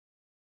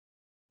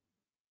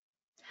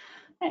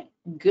Right.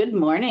 Good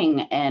morning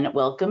and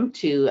welcome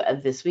to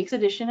this week's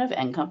edition of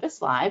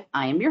NCompass Live.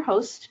 I am your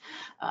host,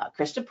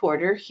 Krista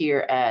Porter, here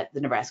at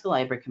the Nebraska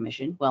Library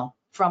Commission. Well,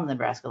 from the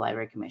Nebraska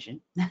Library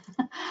Commission.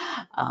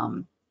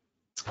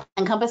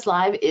 NCompass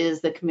Live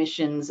is the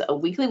Commission's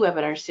weekly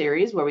webinar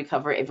series where we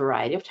cover a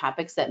variety of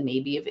topics that may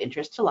be of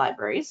interest to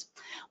libraries.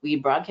 We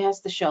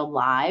broadcast the show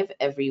live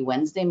every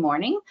Wednesday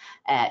morning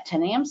at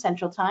 10 a.m.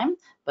 Central Time,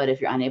 but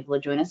if you're unable to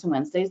join us on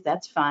Wednesdays,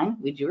 that's fine.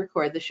 We do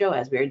record the show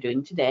as we are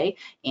doing today,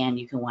 and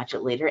you can watch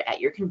it later at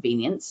your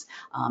convenience.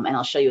 And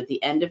I'll show you at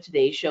the end of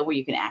today's show where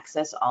you can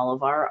access all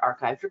of our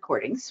archived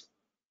recordings.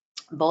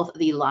 Both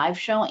the live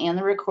show and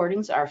the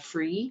recordings are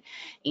free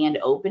and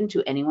open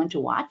to anyone to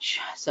watch.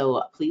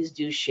 So please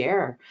do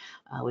share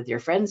with your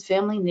friends,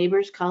 family,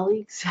 neighbors,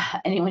 colleagues,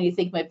 anyone you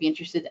think might be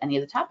interested in any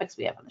of the topics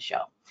we have on the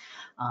show.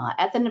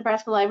 At the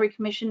Nebraska Library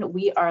Commission,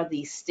 we are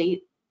the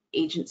state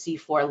agency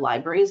for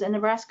libraries in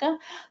Nebraska.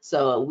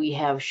 So we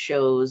have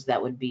shows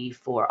that would be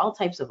for all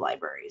types of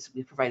libraries.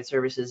 We provide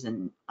services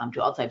to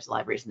all types of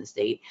libraries in the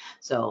state.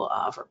 So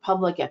for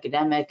public,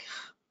 academic,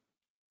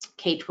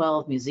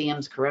 K-12,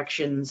 museums,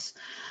 corrections,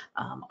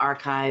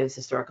 archives,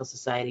 historical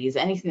societies,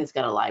 anything that's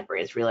got a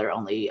library is really our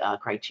only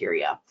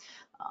criteria.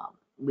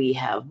 We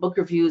have book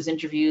reviews,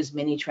 interviews,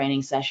 mini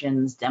training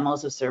sessions,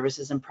 demos of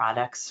services and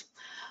products.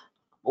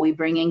 We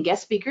bring in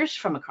guest speakers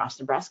from across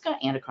Nebraska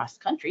and across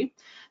the country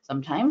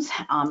sometimes.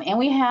 And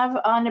we have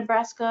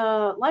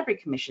Nebraska Library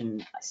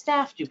Commission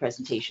staff do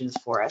presentations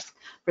for us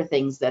for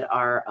things that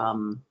are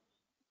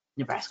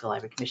Nebraska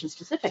Library Commission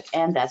specific,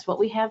 and that's what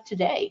we have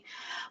today.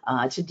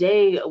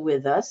 Today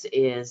with us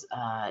is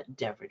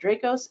Devra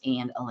Dragos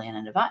and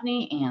Allana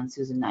Novotny and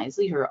Susan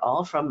Knisely, who are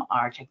all from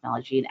our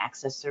Technology and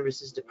Access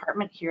Services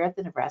Department here at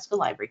the Nebraska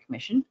Library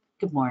Commission.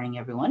 Good morning,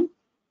 everyone.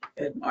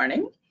 Good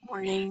morning.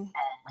 Morning.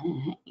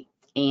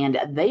 And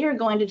they are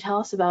going to tell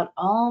us about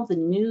all the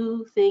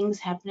new things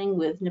happening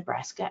with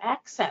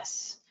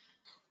NebraskAccess.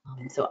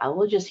 So I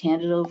will just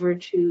hand it over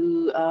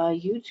to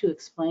you to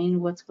explain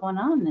what's going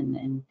on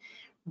and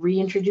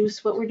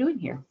reintroduce what we're doing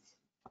here.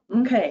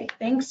 Okay,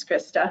 thanks,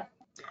 Krista.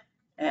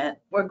 And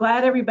we're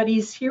glad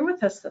everybody's here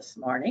with us this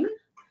morning.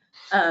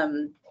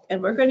 And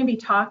we're going to be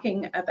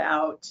talking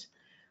about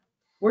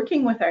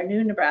working with our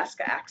new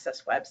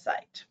NebraskAccess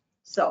website.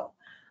 So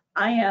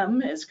I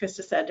am, as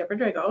Krista said, Devra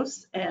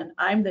Dragos, and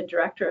I'm the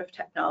Director of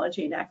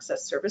Technology and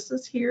Access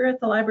Services here at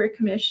the Library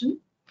Commission.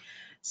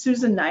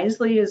 Susan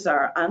Knisely is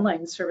our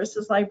online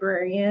services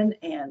librarian,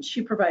 and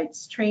she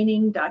provides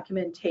training,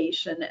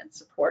 documentation, and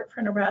support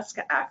for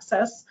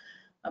NebraskAccess,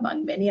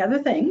 among many other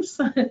things.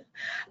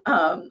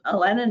 Allana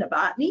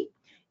Novotny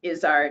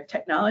is our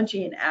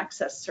technology and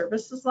access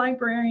services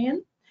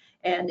librarian.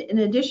 And in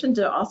addition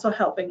to also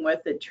helping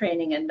with the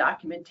training and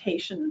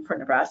documentation for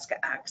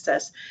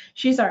NebraskAccess,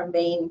 she's our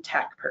main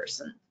tech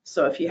person.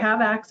 So if you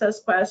have access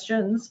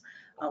questions,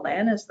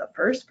 Allana is the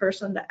first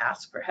person to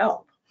ask for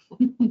help.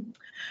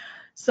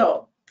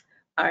 So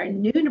our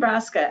new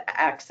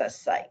NebraskAccess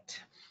site,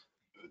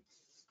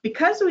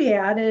 because we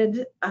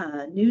added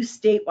new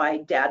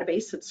statewide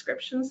database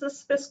subscriptions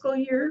this fiscal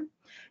year,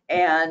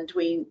 and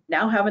we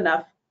now have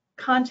enough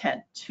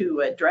content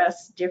to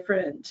address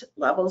different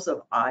levels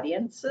of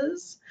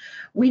audiences,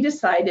 we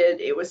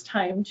decided it was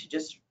time to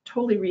just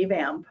totally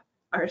revamp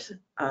our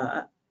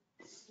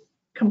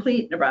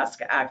complete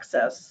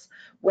NebraskAccess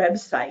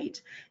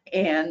website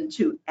and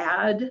to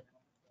add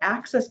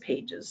access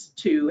pages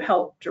to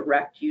help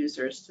direct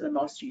users to the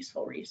most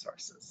useful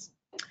resources.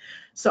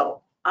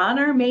 So on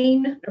our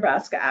main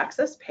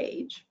NebraskAccess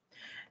page,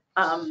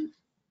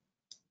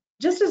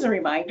 just as a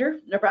reminder,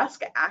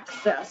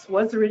 NebraskAccess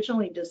was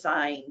originally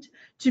designed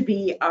to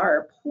be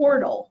our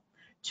portal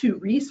to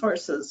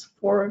resources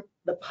for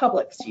the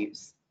public's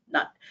use.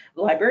 Not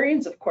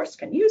librarians, of course,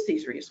 can use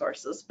these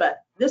resources,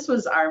 but this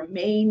was our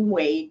main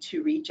way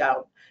to reach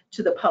out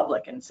to the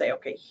public and say,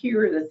 okay,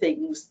 here are the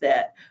things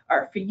that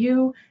are for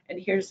you, and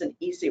here's an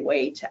easy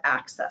way to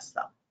access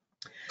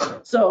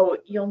them. So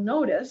you'll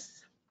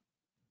notice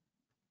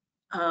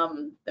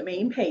the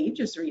main page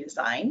is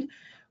redesigned.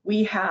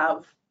 We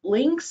have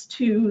links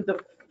to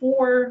the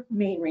 4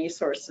 main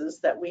resources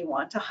that we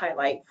want to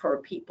highlight for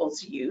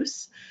people's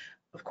use.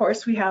 Of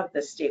course, we have the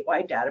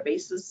statewide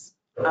databases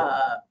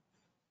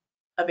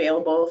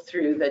available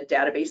through the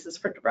Databases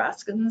for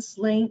Nebraskans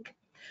link.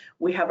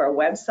 We have our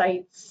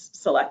websites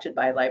selected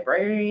by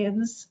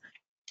librarians,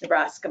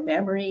 Nebraska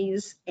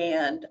Memories,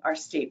 and our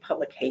state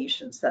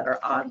publications that are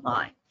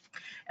online.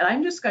 And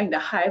I'm just going to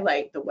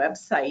highlight the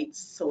websites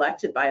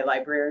selected by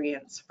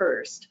librarians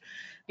first,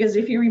 because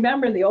if you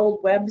remember the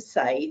old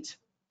website,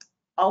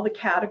 all the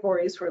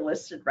categories were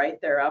listed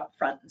right there up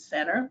front and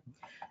center.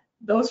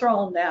 Those are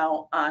all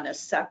now on a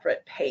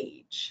separate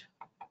page.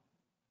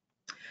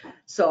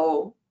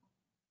 So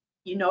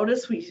you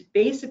notice we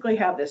basically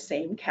have the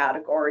same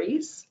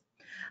categories.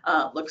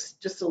 Looks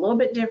just a little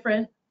bit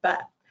different,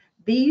 but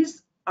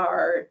these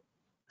are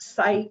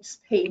sites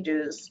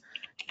pages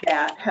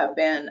that have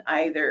been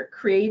either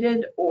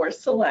created or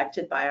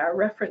selected by our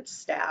reference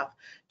staff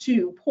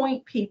to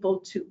point people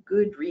to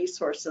good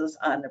resources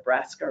on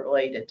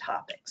Nebraska-related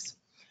topics.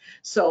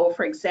 So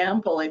for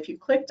example, if you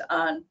clicked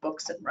on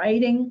books and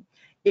writing,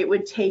 it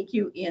would take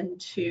you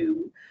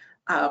into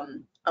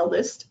a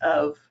list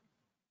of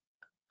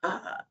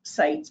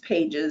sites,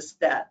 pages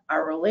that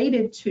are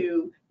related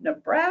to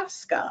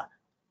Nebraska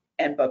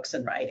and books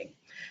and writing.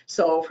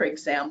 So for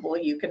example,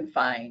 you can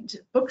find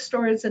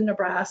bookstores in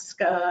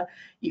Nebraska,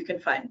 you can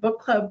find book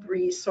club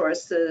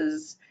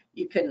resources,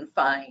 you can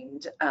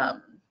find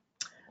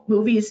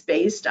movies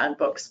based on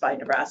books by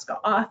Nebraska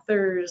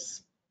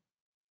authors,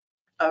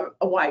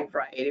 a wide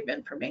variety of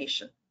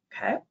information,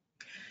 okay?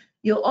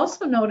 You'll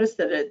also notice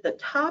that at the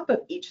top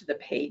of each of the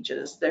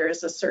pages, there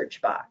is a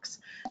search box.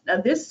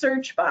 Now this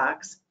search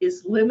box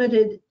is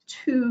limited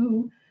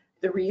to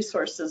the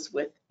resources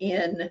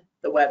within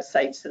the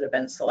websites that have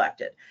been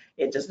selected.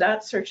 It does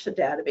not search the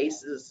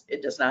databases,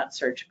 it does not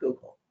search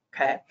Google,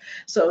 okay?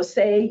 So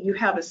say you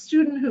have a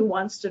student who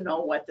wants to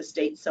know what the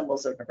state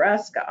symbols of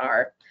Nebraska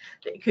are,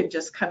 they could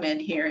just come in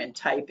here and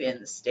type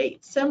in the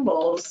state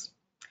symbols,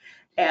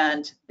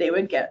 and they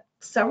would get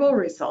several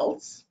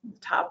results. The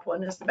top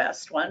one is the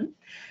best one.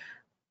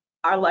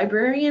 Our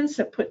librarians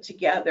have put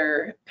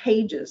together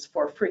pages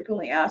for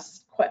frequently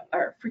asked questions,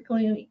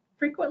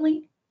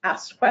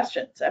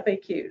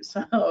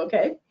 FAQs,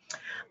 okay?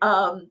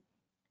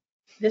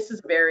 This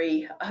is a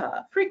very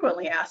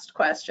frequently asked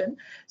question.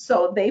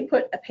 So they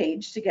put a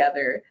page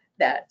together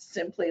that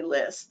simply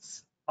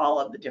lists all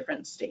of the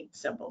different state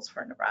symbols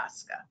for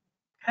Nebraska,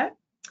 okay?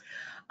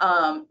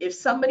 If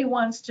somebody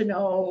wants to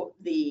know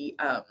the,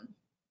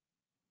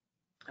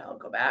 I'll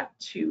go back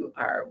to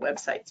our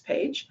websites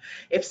page.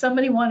 If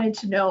somebody wanted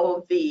to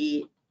know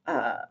the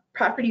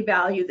property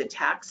value, the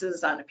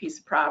taxes on a piece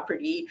of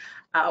property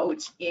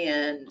out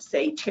in,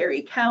 say,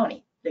 Cherry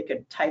County, they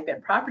could type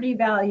in property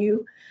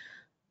value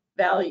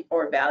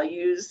or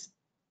values.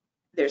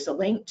 There's a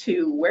link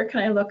to where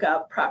can I look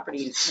up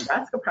properties,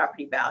 Nebraska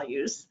property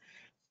values,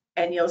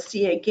 and you'll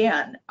see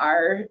again,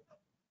 our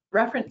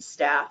reference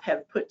staff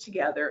have put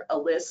together a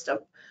list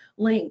of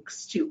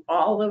links to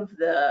all of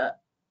the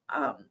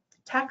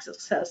tax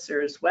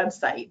assessors'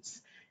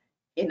 websites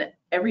in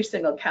every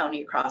single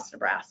county across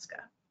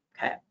Nebraska,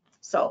 okay?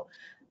 So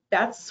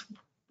that's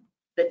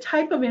the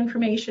type of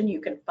information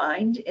you can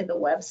find in the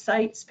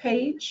websites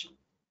page.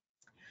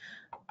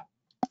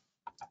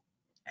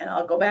 And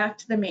I'll go back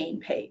to the main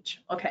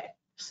page. Okay,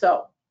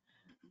 so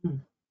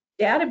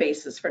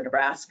databases for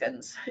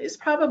Nebraskans is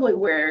probably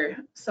where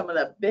some of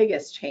the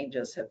biggest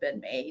changes have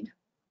been made.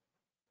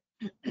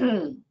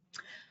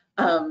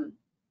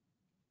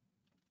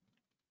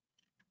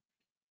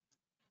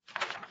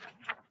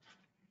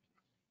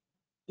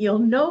 You'll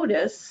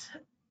notice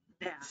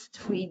that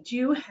we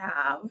do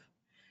have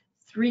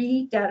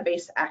 3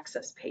 database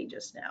access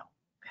pages now,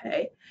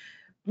 okay?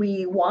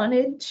 We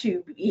wanted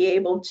to be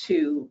able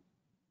to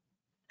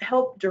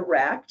help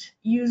direct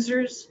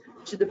users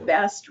to the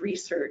best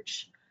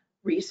research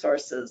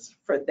resources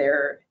for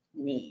their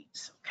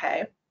needs,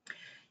 okay?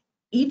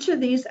 Each of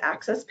these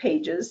access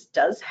pages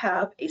does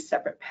have a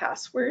separate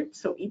password,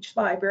 so each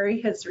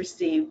library has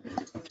received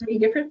 3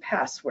 different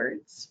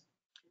passwords.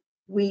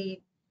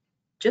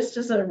 Just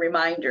as a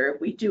reminder,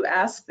 we do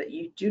ask that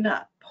you do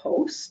not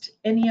post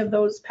any of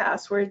those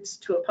passwords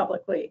to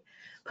a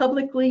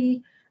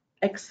publicly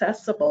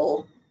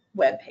accessible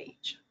web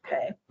page,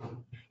 okay?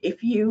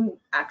 If you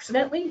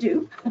accidentally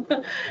do,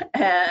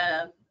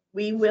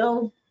 we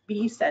will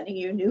be sending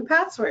you new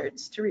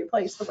passwords to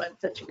replace the ones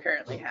that you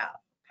currently have,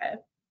 okay?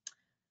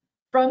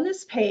 From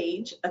this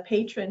page, a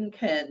patron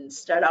can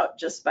start out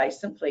just by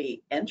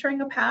simply entering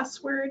a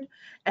password,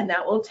 and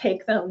that will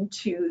take them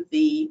to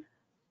the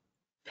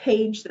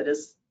page that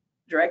is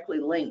directly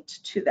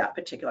linked to that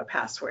particular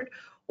password,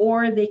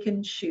 or they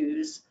can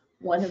choose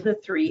one of the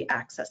 3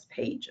 access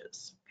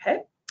pages,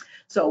 okay?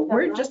 So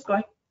we're just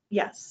going,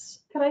 yes.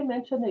 Can I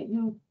mention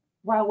that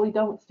while we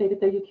don't state it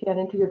there, you can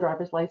enter your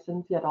driver's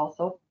license yet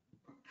also?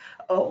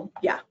 Oh,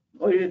 yeah,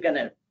 we're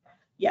gonna,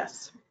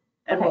 yes.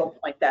 And okay. We'll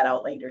point that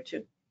out later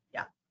too,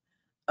 yeah,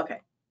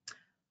 okay.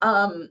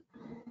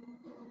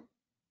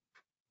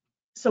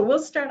 So we'll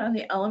start on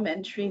the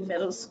elementary,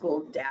 middle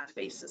school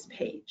databases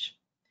page.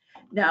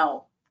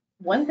 Now,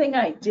 one thing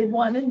I did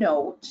want to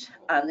note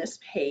on this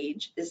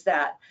page is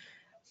that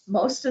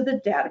most of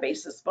the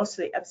databases, most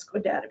of the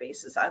EBSCO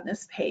databases on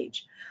this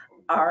page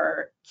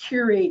are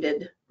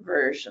curated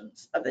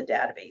versions of the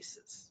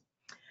databases.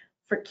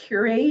 For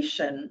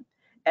curation,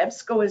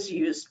 EBSCO has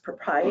used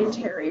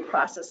proprietary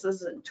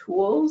processes and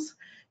tools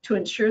to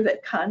ensure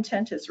that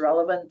content is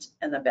relevant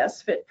and the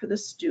best fit for the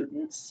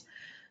students,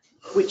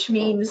 which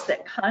means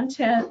that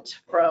content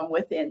from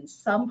within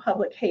some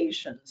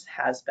publications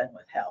has been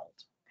withheld,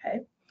 okay?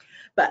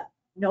 But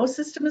no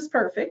system is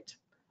perfect.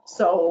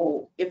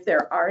 So if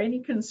there are any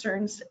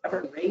concerns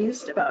ever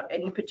raised about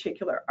any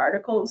particular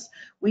articles,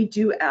 we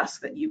do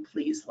ask that you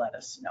please let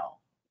us know,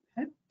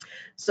 okay?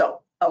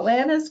 So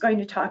Allana is going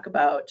to talk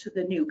about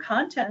the new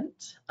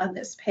content on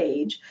this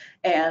page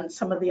and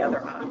some of the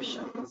other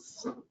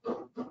options.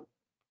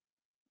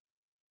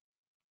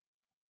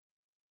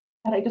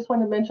 And I just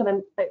want to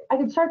mention, I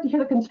can start to hear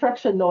the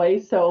construction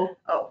noise, so.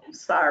 Oh,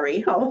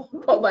 sorry. I'll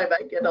hold my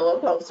mic in a little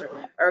closer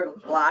or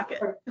block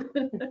it.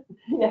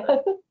 Yeah.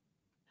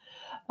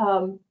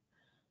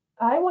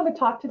 I want to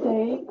talk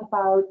today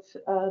about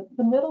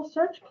the Middle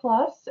Search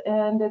Plus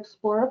and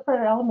Explorer for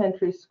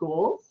elementary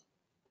schools.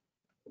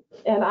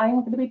 And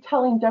I'm going to be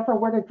telling Devra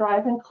where to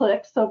drive and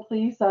click, so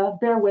please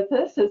bear with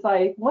us as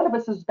one of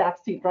us is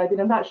backseat driving,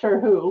 I'm not sure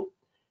who.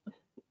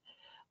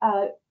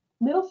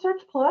 Middle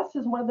Search Plus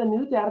is one of the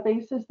new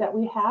databases that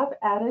we have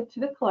added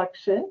to the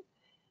collection,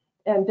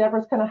 and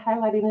Devra's kind of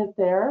highlighting it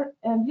there.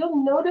 And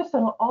you'll notice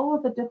on all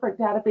of the different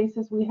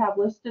databases we have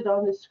listed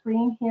on the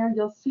screen here,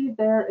 you'll see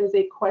there is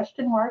a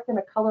question mark in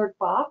a colored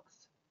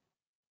box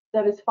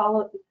that is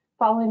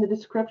following the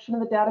description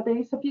of the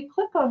database. If you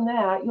click on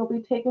that, you'll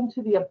be taken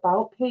to the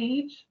About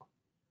page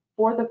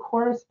for the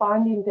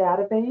corresponding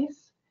database.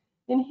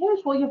 And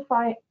here's where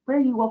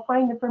you will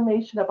find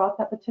information about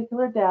that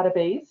particular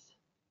database.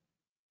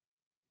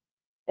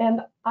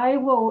 And I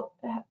will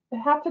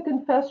have to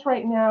confess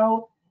right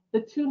now, the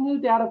two new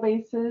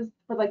databases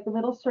for like the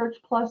Middle Search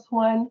Plus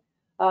one,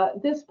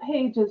 this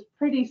page is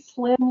pretty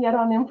slim yet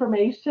on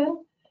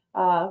information.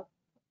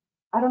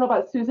 I don't know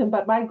about Susan,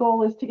 but my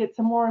goal is to get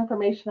some more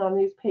information on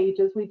these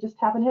pages. We just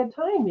haven't had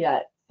time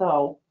yet.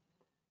 So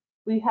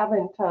we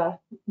haven't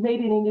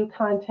made any new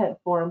content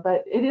for them,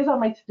 but it is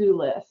on my to-do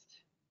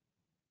list.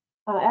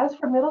 As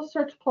for Middle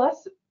Search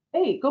Plus,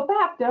 hey, go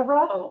back,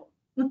 Devra. Oh.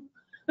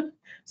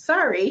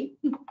 Sorry,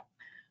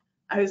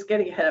 I was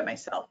getting ahead of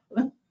myself.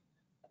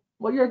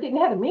 Well, you're getting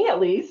ahead of me at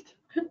least.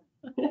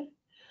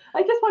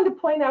 I just wanted to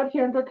point out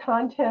here under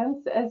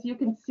contents, as you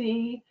can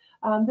see,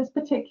 this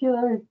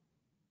particular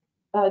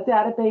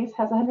database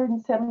has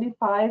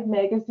 175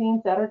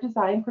 magazines that are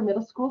designed for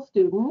middle school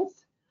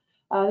students.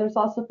 There's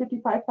also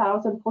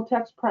 55,000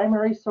 full-text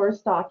primary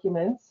source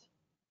documents.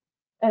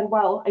 And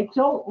while I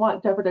don't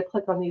want Devra to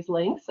click on these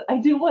links, I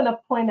do want to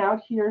point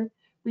out here,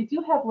 we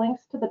do have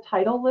links to the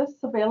title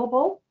lists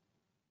available.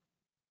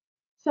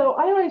 So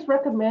I always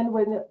recommend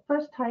when the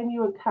first time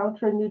you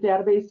encounter a new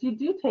database, you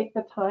do take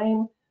the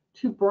time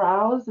to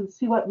browse and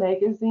see what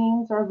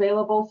magazines are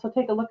available. So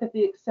take a look at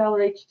the Excel or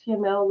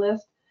HTML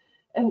list.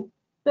 And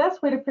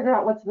best way to figure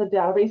out what's in the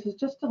database is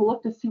just to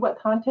look to see what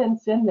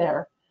content's in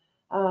there.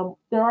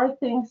 There are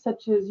things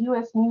such as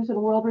U.S. News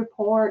and World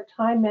Report,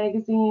 Time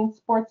Magazine,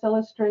 Sports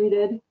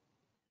Illustrated.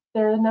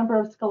 There are a number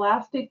of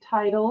scholastic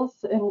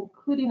titles,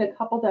 including a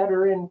couple that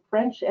are in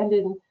French and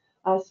in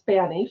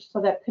Spanish, so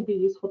that could be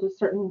useful to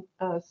certain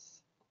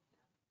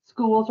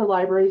schools or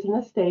libraries in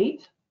the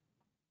state.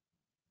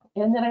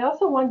 And then I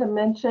also wanted to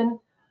mention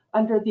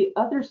under the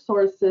other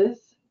sources,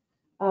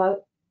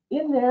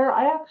 in there,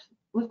 I actually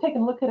was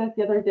taking a look at it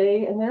the other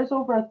day, and there's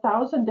over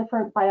 1,000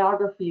 different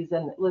biographies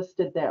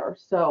listed there.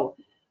 So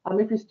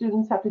if your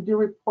students have to do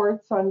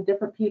reports on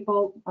different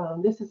people,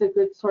 this is a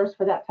good source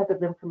for that type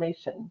of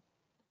information.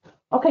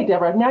 Okay,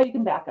 Devra, now you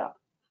can back up.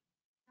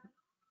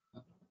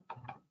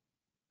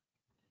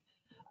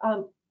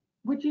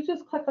 Would you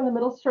just click on the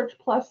Middle Search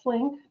Plus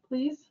link,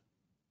 please?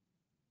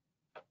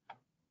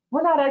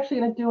 We're not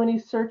actually going to do any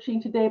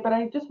searching today, but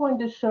I just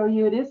wanted to show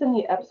you it is in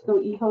the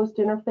EBSCO eHost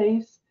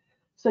interface.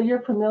 So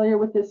you're familiar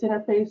with this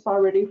interface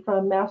already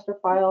from master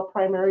file,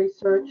 primary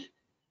search.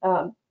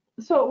 So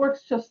it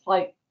works just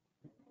like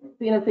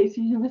the interface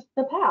you used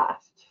in the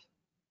past.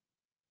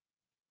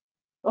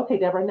 Okay,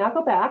 Devra, now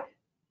go back,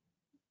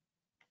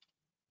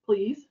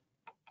 please.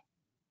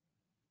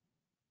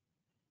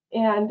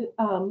 And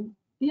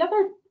the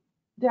other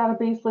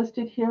database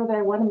listed here that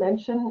I want to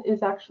mention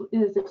is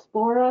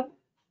Explorer.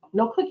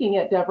 No clicking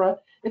yet, Devra.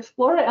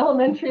 Explorer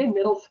Elementary and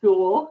Middle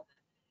School.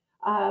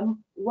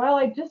 While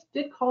I just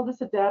did call this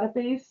a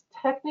database,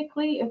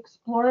 technically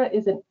Explorer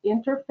is an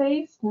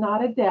interface,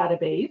 not a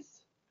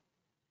database.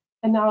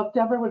 And now if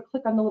Devra would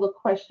click on the little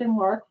question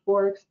mark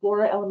for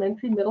Explorer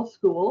Elementary Middle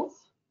Schools.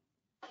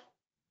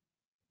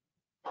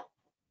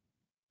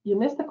 You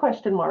missed the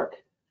question mark.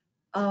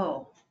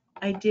 Oh,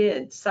 I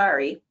did,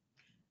 sorry.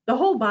 The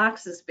whole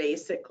box is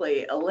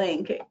basically a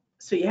link,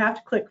 so you have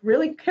to click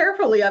really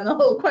carefully on the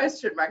whole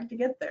question mark to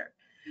get there.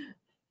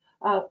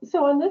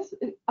 So on this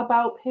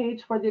About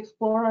page for the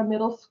Explorer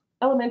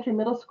Elementary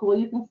Middle School,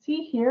 you can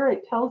see here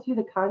it tells you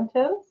the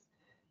contents.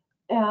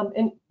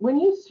 And when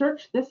you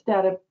search this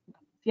data,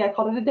 see I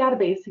called it a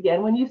database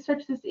again, when you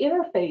search this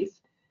interface,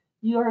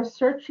 you are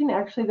searching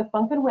actually the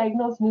Funk and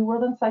Wagnalls New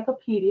World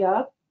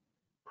Encyclopedia,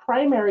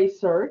 primary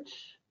search.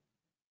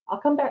 I'll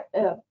come back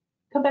to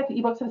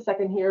ebooks in a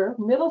second here,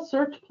 Middle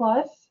Search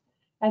Plus,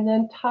 and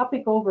then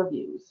topic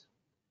overviews.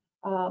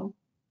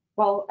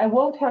 Well, I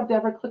won't have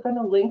Devra click on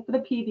the link for the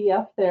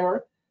PDF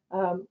there.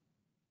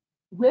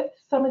 With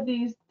some of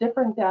these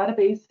different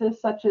databases,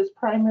 such as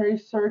primary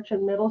search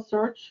and middle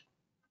search,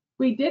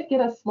 we did get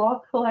a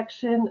small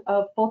collection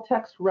of full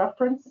text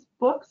reference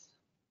books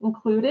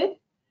included.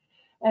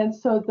 And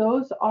so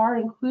those are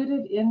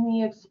included in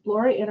the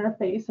Explorer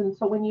interface. And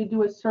so when you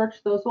do a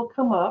search, those will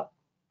come up.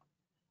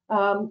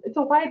 It's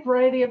a wide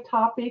variety of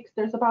topics.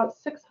 There's about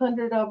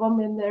 600 of them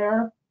in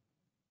there.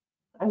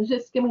 I was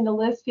just skimming the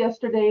list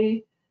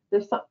yesterday.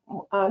 There's some,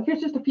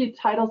 here's just a few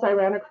titles I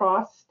ran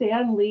across.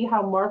 Stan Lee,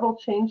 How Marvel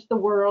Changed the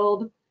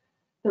World,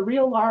 The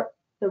Real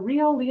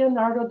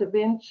Leonardo da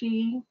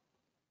Vinci,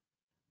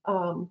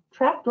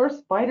 Trapdoor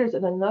Spiders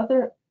and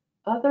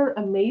other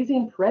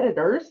amazing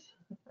predators.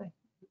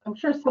 I'm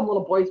sure some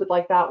little boys would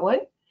like that one.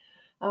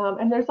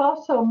 And there's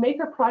also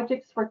maker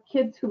projects for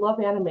kids who love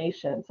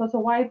animation. So it's a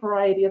wide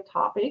variety of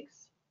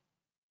topics.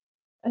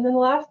 And then the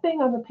last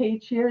thing on the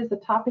page here is the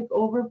topic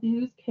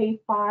overviews,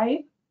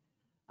 K5.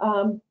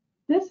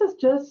 This is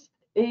just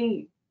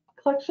a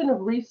collection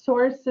of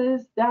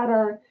resources that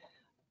are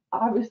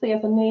obviously,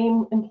 as the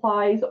name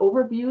implies,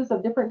 overviews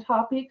of different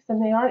topics,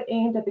 and they are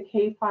aimed at the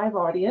K5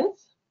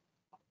 audience.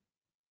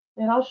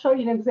 And I'll show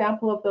you an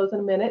example of those in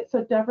a minute.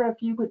 So Devra,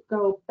 if you would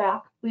go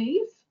back,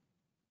 please.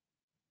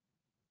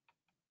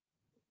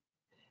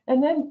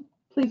 And then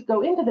please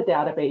go into the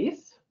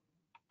database.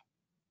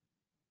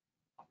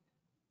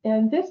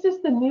 And this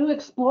is the new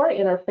Explorer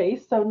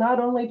interface. So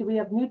not only do we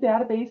have new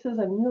databases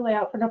and new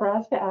layout for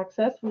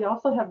NebraskAccess, we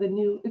also have the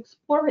new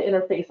Explorer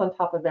interface on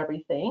top of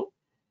everything.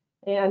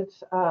 And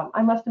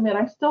I must admit,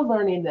 I'm still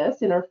learning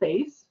this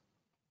interface.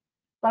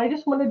 But I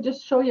just want to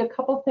show you a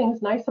couple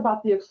things nice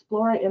about the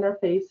Explorer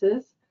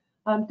interfaces.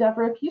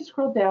 Devra, if you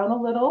scroll down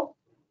a little,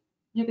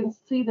 you can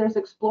see there's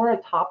Explorer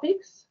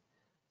topics.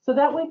 So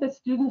that way the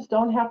students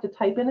don't have to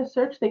type in a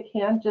search, they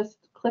can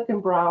just click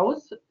and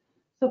browse.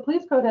 So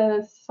please go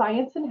to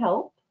Science and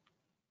Health.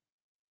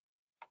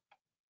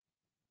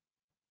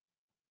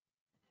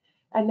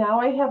 And now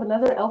I have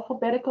another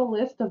alphabetical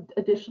list of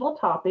additional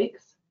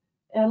topics.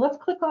 And let's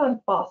click on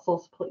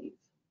fossils, please.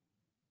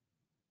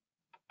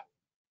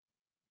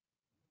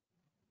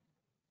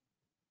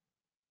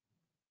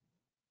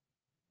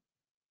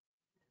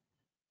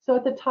 So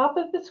at the top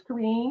of the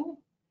screen,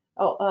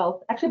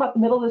 actually about the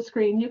middle of the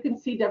screen, you can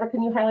see, Devra,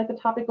 can you highlight the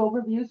topic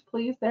overviews,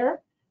 please,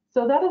 there?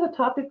 So that is a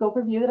topic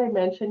overview that I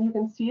mentioned. You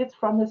can see it's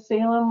from the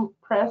Salem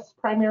Press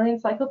Primary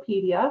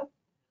Encyclopedia.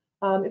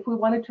 If we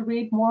wanted to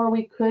read more,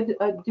 we could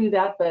do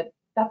that, but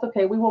that's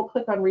okay. We won't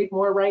click on read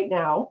more right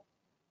now.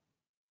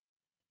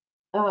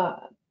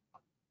 And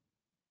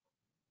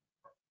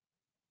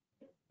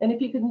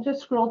if you can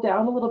just scroll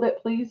down a little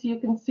bit, please, you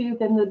can see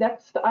then the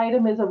next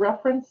item is a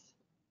reference.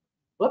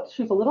 Whoops,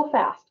 she's a little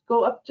fast.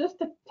 Go up just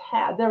a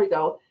tad. There we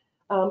go.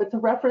 It's a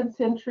reference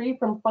entry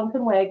from Funk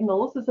and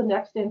Wagnalls is the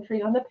next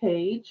entry on the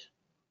page.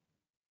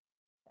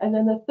 And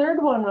then the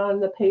third one on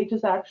the page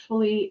is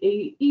actually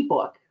an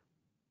ebook.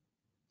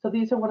 So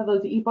these are one of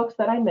those ebooks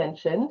that I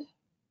mentioned.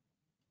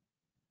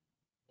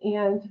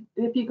 And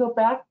if you go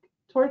back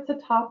towards the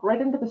top,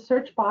 right into the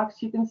search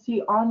box, you can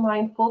see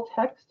online full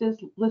text is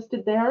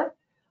listed there.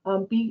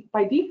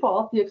 By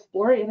default, the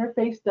Explorer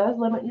interface does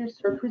limit your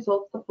search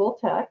results to full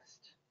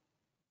text.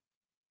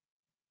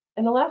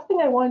 And the last thing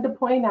I wanted to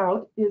point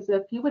out is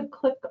if you would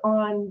click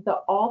on the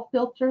all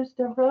filters,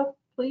 Devra,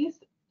 please,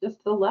 just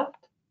to the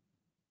left.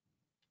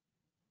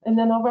 And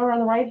then over on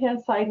the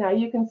right-hand side now,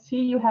 you can see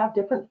you have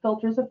different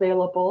filters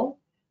available.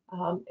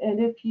 And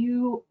if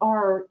you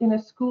are in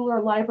a school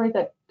or library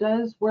that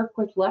does work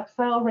with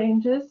Lexile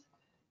ranges,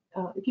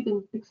 if you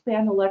can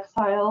expand the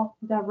Lexile,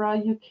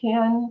 Devra, you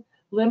can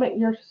limit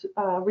your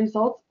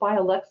results by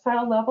a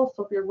Lexile level.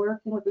 So if you're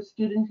working with a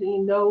student and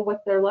you know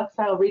what their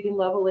Lexile reading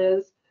level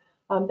is,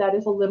 that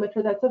is a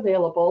limiter that's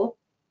available.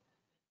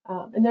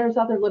 And there's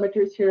other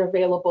limiters here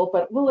available,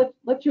 but we'll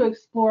let you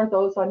explore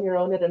those on your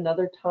own at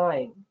another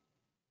time.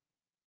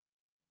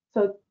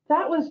 So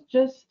that was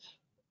just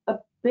a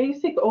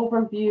basic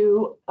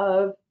overview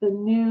of the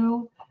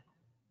new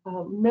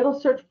Middle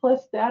Search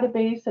Plus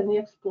database and the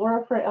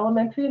Explorer for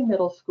elementary and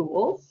middle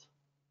schools.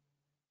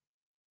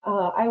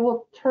 I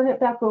will turn it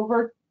back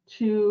over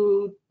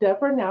to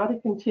Devra now to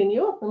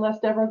continue, unless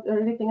Devra, is there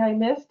anything I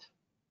missed?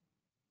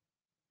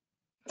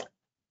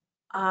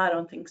 I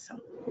don't think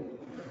so.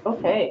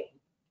 Okay.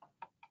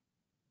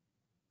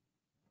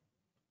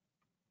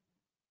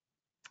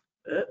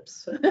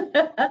 Oops.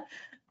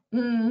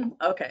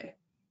 Okay.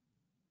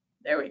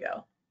 There we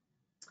go.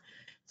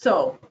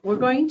 So we're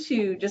going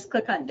to just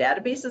click on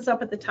databases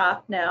up at the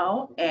top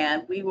now,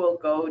 and we will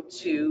go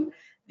to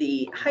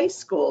the high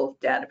school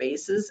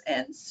databases,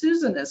 and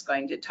Susan is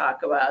going to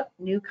talk about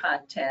new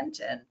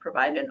content and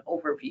provide an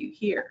overview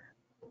here.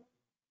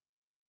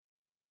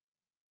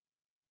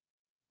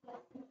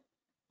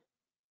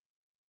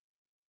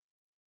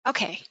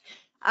 Okay,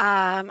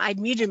 I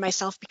muted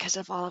myself because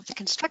of all of the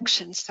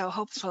construction, so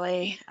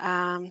hopefully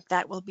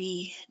that will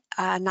be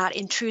not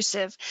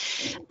intrusive.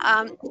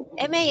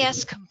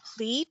 MAS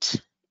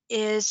Complete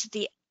is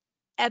the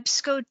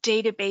EBSCO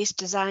database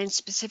designed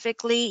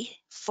specifically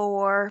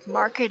for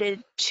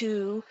marketed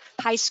to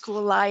high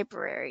school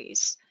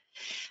libraries.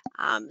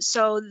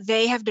 So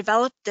they have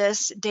developed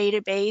this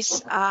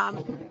database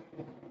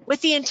with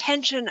the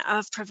intention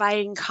of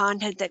providing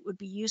content that would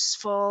be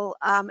useful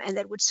and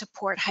that would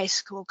support high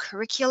school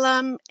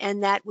curriculum,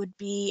 and that would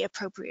be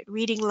appropriate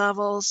reading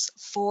levels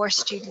for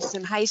students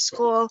in high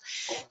school.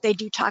 They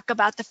do talk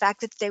about the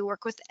fact that they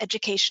work with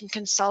education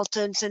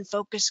consultants and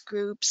focus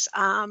groups.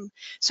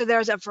 So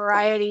there's a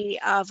variety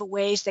of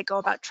ways they go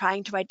about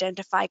trying to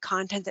identify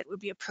content that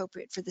would be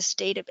appropriate for this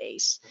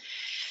database.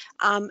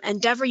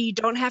 And Devra, you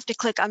don't have to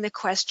click on the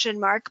question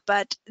mark,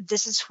 but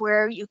this is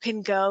where you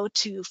can go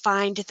to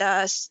find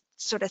the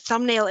sort of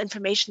thumbnail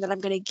information that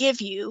I'm going to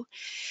give you.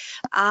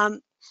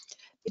 The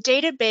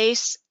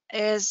database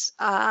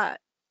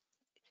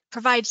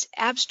provides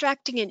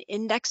abstracting and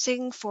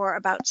indexing for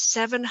about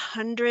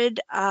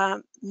 700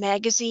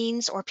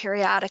 magazines or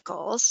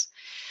periodicals.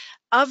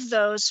 Of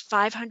those,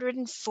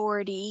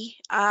 540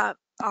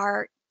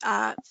 are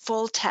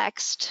full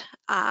text,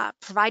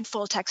 provide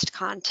full text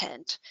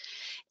content.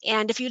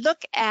 And if you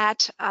look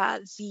at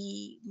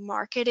the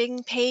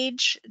marketing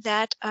page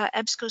that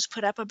EBSCO's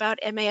put up about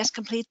MAS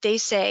Complete, they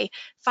say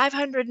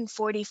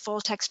 540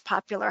 full-text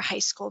popular high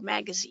school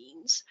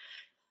magazines.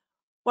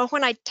 Well,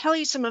 when I tell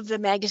you some of the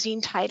magazine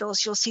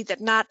titles, you'll see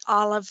that not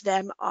all of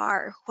them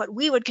are what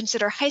we would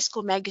consider high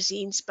school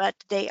magazines, but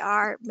they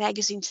are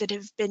magazines that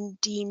have been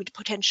deemed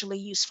potentially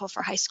useful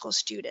for high school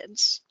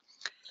students.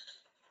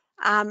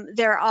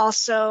 There are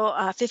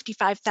also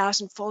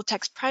 55,000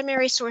 full-text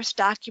primary source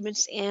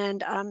documents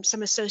and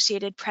some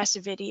associated press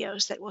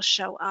videos that will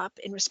show up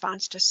in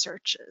response to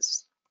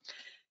searches.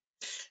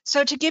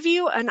 So to give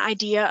you an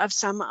idea of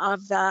some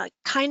of the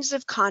kinds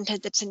of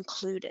content that's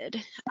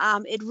included,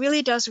 it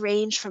really does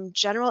range from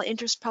general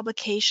interest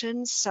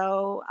publications.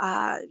 So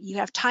you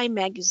have Time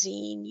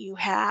Magazine, you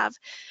have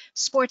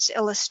Sports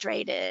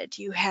Illustrated,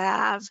 you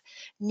have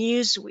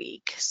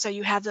Newsweek. So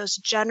you have those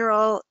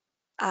general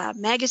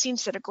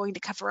magazines that are going to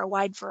cover a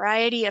wide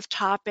variety of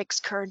topics,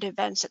 current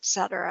events,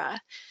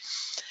 etc.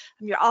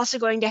 You're also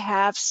going to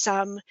have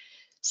some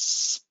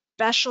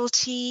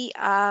specialty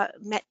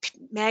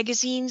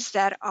magazines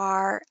that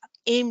are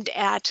aimed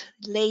at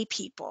lay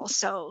people.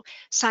 So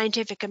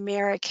Scientific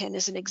American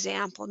is an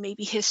example,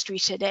 maybe History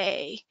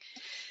Today.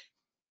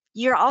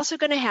 You're also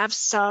going to have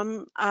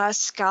some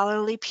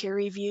scholarly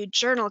peer-reviewed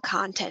journal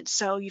content.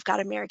 So you've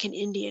got American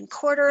Indian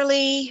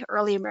Quarterly,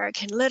 Early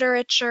American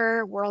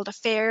Literature, World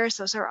Affairs.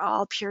 Those are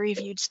all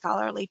peer-reviewed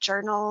scholarly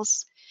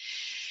journals.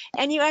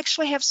 And you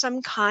actually have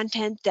some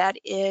content that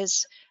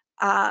is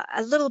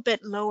a little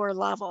bit lower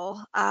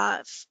level.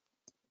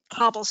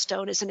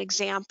 Cobblestone is an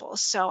example.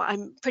 So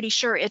I'm pretty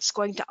sure it's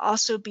going to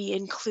also be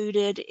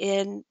included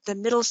in the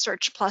Middle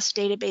Search Plus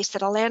database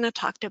that Allana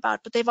talked about,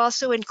 but they've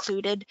also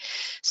included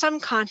some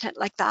content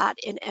like that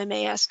in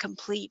MAS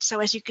Complete.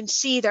 So as you can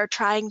see, they're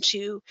trying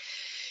to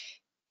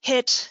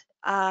hit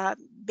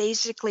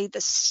basically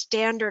the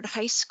standard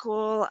high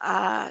school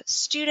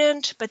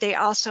student, but they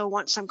also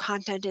want some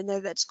content in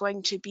there that's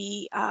going to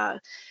be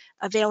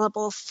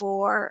available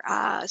for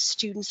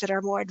students that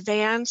are more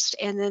advanced,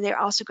 and then they're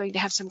also going to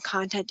have some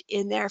content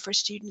in there for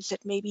students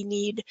that maybe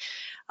need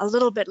a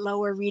little bit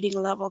lower reading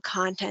level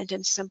content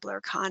and simpler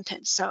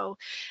content. So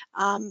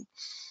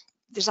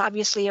there's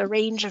obviously a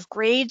range of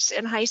grades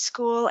in high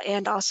school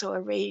and also a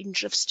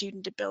range of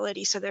student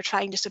ability, so they're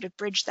trying to sort of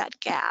bridge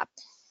that gap.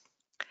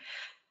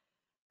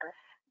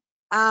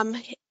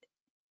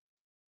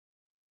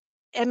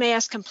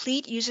 MAS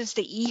Complete uses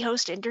the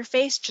eHost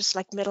interface, just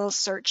like Middle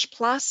Search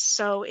Plus,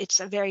 so it's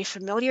a very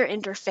familiar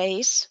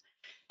interface.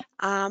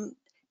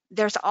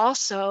 There's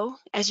also,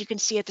 as you can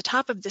see at the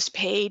top of this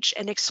page,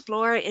 an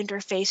Explorer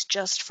interface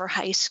just for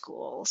high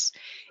schools.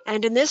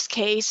 And in this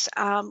case,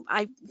 I'm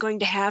going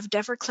to have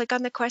Devra click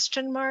on the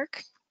question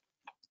mark.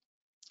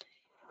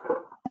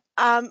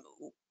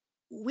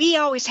 We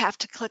always have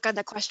to click on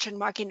the question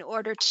mark in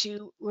order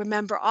to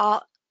remember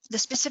all the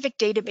specific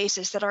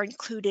databases that are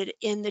included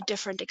in the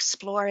different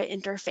Explorer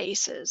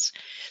interfaces.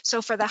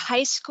 So for the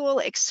high school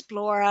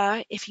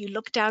Explorer, if you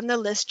look down the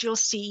list, you'll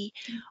see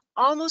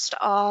almost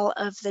all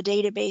of the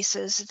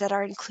databases that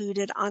are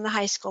included on the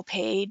high school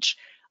page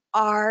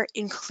are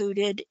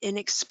included in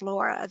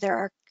Explorer.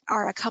 There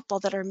are a couple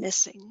that are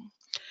missing.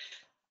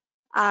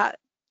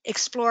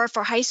 Explorer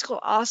for high school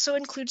also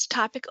includes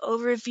topic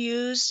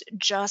overviews,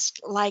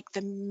 just like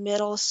the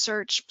Middle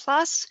Search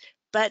Plus,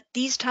 but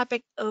these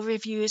topic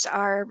overviews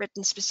are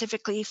written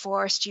specifically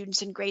for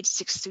students in grades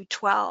 6 through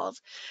 12.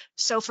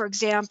 So for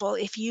example,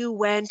 if you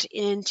went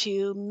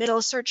into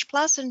Middle Search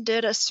Plus and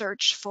did a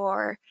search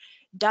for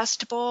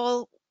Dust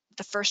Bowl,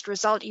 the first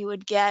result you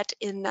would get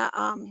in the,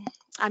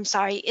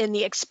 in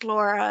the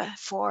Explorer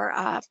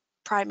for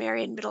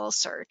primary and middle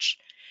search,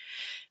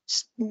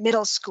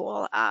 middle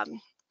school,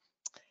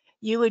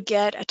 you would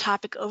get a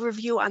topic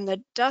overview on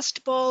the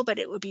Dust Bowl, but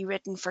it would be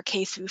written for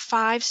K through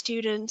 5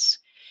 students.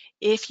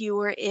 If you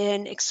were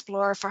in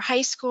Explorer for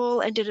high school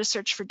and did a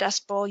search for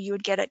Dust Bowl, you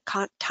would get a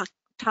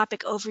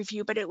topic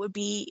overview, but it would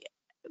be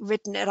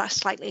written at a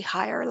slightly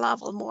higher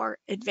level, more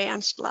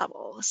advanced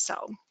level. So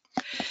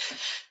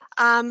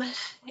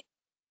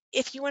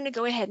if you want to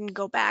go ahead and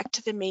go back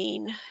to the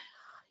main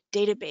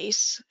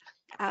database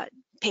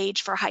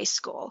page for high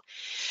school.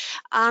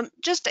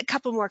 Just a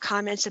couple more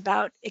comments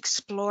about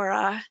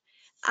Explora.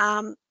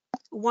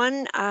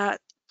 One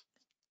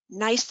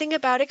nice thing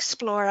about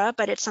Explora,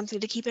 but it's something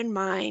to keep in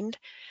mind,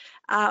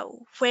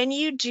 when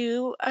you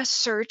do a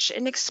search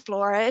in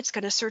Explora, it's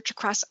going to search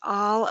across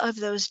all of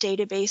those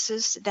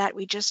databases that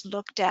we just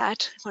looked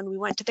at when we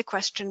went to the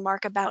question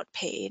mark about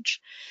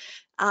page.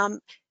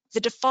 The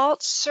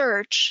default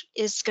search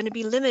is going to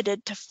be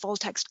limited to full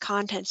text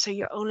content, so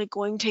you're only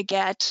going to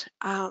get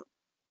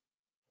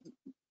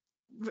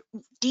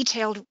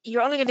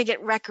you're only going to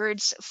get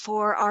records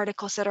for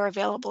articles that are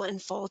available in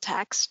full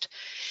text.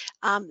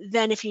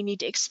 Then if you need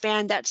to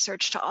expand that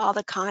search to all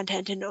the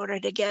content in order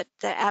to get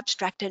the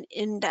abstract and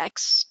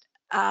index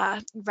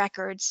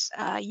records,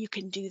 you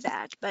can do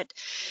that. But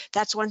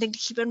that's one thing to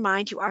keep in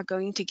mind. You are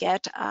going to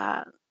get,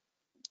 by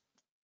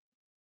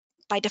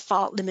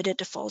default, limited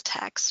to full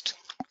text.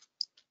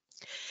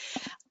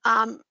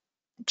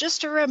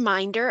 Just a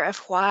reminder of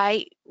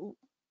why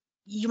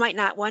you might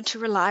not want to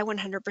rely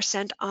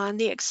 100% on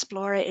the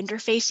Explorer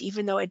interface,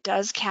 even though it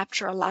does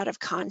capture a lot of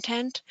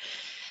content.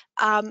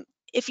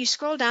 If you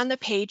scroll down the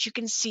page, you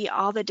can see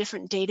all the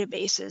different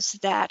databases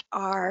that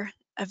are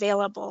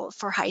available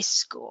for high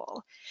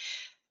school.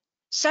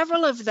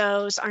 Several of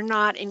those are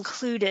not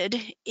included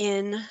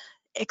in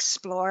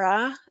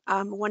Explora.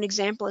 One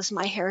example is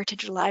My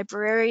Heritage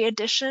Library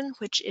Edition,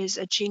 which is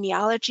a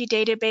genealogy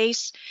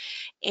database,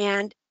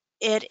 and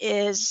it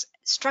is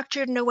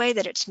structured in a way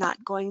that it's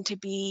not going to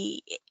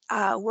be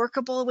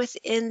workable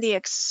within the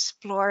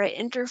Explora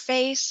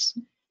interface.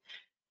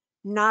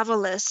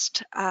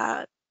 Novelist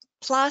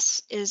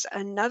Plus is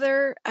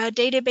another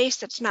database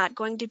that's not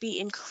going to be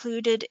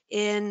included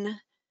in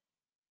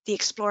the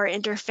Explorer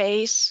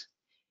interface.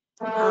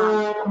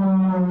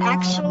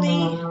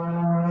 Actually,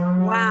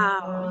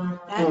 wow,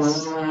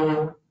 that's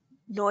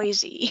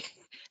noisy.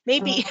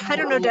 Maybe, I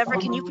don't know,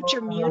 Devra, can you put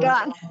your mute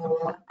on?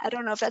 I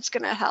don't know if that's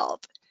going to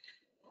help.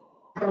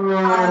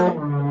 Wow.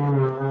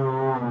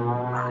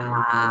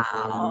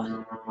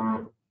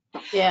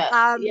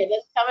 Yeah, yeah,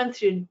 that's coming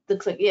through.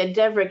 Looks like, yeah,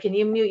 Devra, can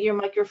you mute your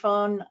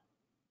microphone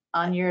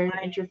on your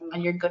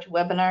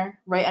GoToWebinar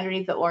right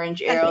underneath the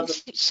orange arrow? I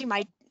think she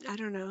might, I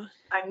don't know.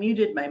 I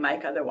muted my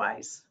mic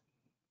otherwise.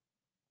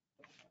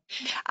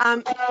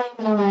 In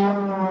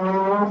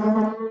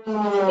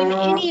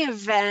any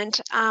event,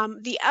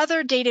 the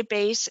other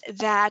database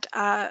that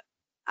I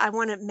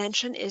want to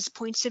mention is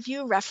Points of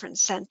View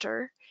Reference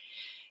Center.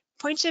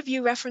 Points of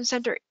View Reference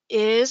Center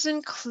is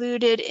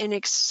included in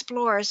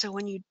Explorer, so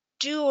when you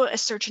do a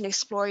search in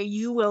Explorer,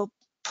 you will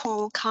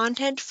pull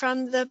content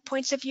from the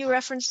Points of View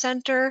Reference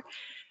Center,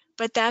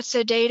 but that's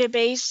a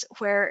database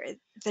where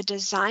the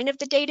design of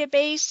the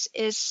database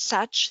is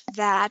such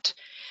that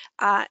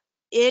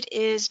it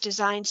is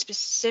designed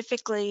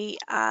specifically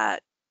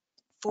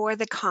for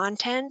the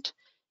content.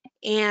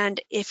 And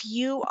if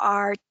you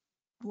are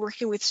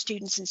working with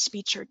students in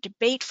speech or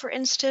debate, for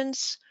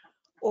instance,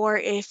 or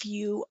if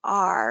you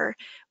are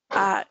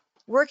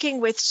working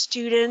with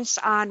students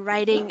on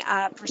writing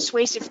a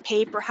persuasive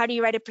paper, how do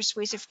you write a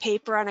persuasive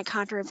paper on a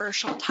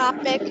controversial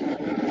topic?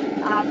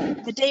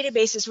 The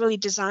database is really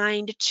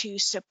designed to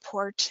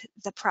support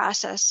the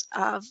process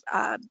of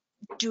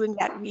doing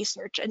that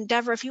research. And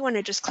Devra, if you want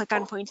to just click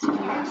on Points of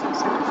View Reference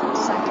Center for a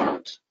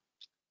second.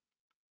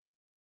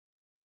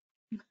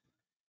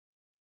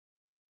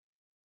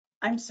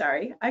 I'm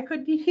sorry, I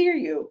couldn't hear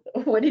you.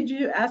 What did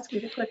you ask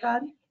me to click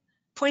on?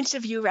 Points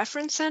of View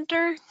Reference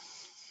Center.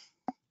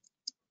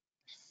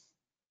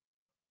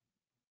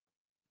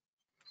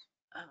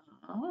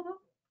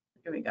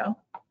 Here we go.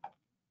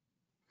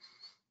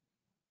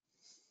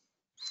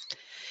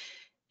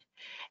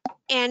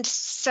 And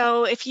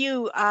so if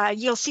you,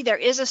 you'll see there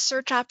is a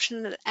search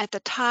option at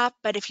the top,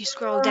 but if you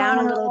scroll down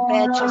a little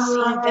bit, you'll see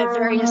the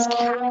various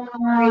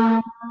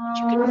categories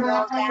you can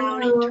drill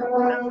down in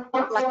terms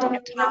of selecting a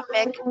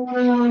topic.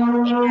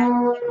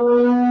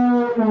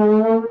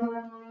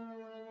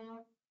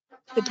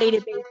 And the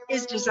database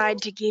is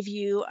designed to give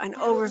you an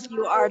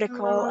overview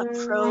article, a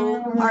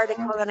pro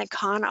article, and a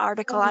con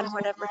article on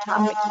whatever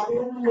topic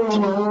you're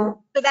searching.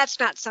 So that's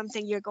not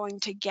something you're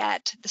going to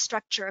get. The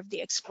structure of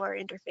the Explorer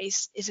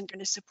interface isn't going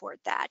to support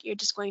that. You're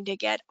just going to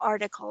get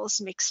articles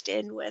mixed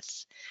in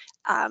with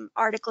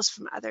articles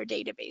from other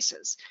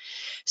databases.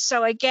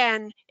 So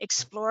again,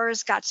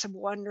 Explorer's got some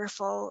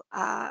wonderful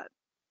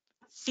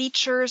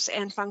features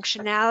and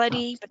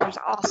functionality, but there's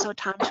also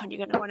times when you're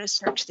going to want to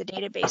search the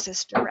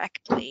databases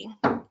directly.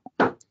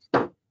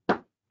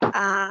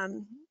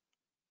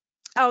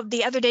 Oh,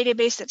 the other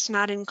database that's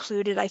not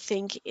included, I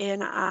think,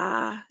 in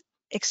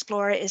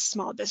Explorer is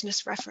Small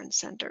Business Reference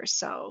Center.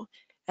 So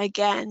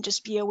again,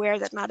 just be aware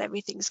that not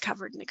everything's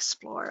covered in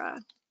Explorer.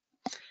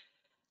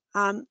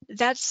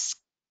 That's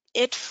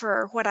it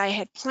for what I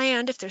had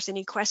planned. If there's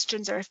any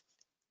questions or if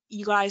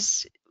you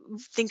guys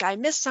think I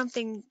missed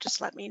something, just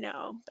let me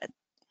know. But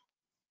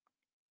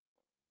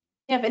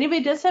yeah, if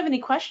anybody does have any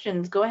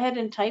questions, go ahead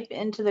and type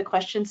into the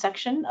question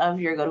section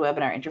of your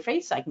GoToWebinar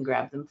interface. I can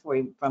grab them for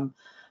you from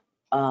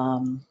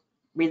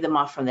read them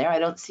off from there. I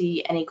don't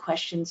see any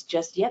questions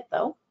just yet,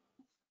 though.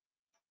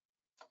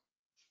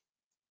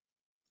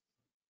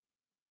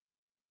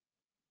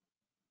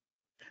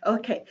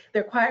 Okay,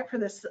 they're quiet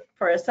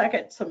for a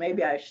second, so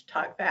maybe I should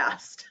talk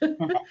fast.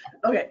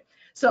 Okay,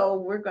 so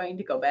we're going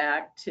to go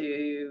back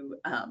to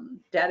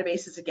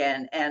databases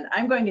again, and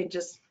I'm going to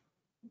just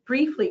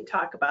briefly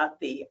talk about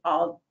the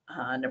All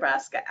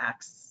Nebraska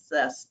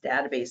Access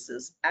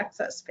Databases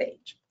Access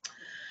page.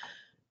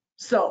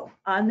 So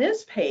on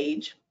this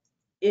page,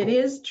 it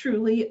is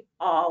truly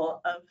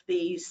all of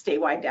the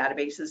statewide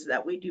databases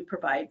that we do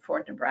provide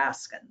for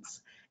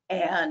Nebraskans.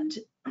 And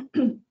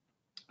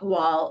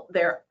while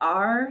there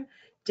are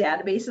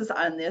databases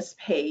on this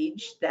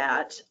page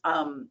that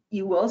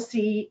you will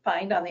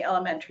find on the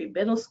elementary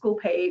middle school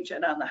page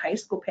and on the high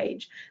school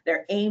page,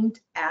 they're aimed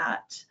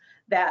at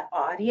that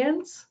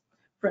audience.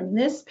 From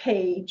this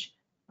page,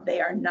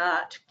 they are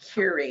not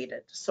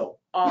curated. So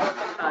all of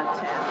the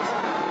content is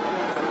there.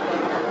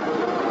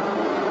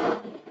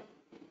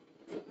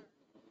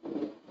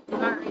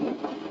 Sorry,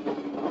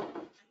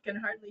 I can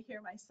hardly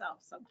hear myself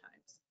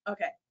sometimes.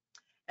 Okay.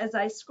 As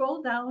I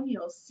scroll down,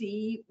 you'll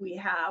see we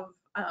have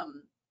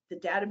the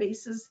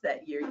databases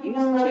that you're used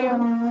to,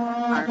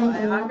 our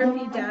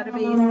biography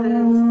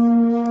databases,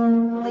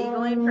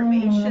 legal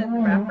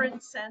information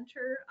reference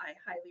center. I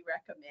highly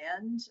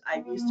recommend.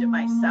 I've used it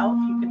myself.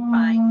 You can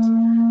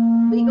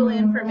find legal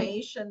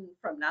information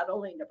from not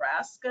only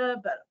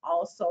Nebraska, but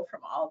also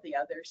from all the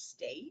other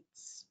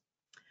states.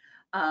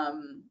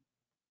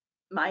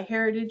 My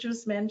Heritage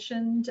was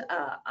mentioned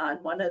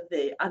on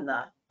the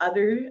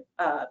other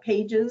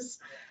pages.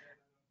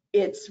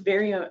 It's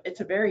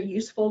a very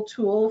useful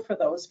tool for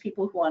those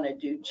people who want to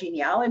do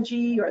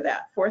genealogy, or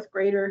that fourth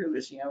grader who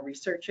is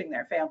researching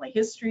their family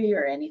history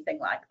or anything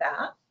like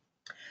that.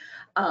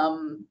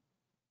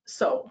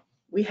 So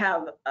we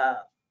have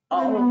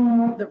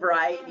all the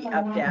variety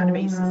of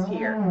databases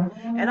here,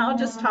 and I'll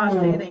just toss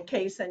it in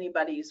case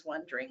anybody's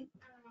wondering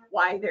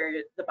why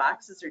the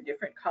boxes are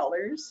different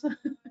colors.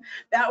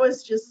 That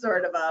was just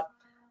sort of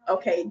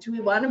okay, do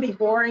we want to be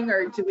boring,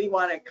 or do we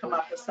want to come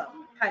up with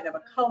some kind of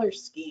a color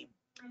scheme?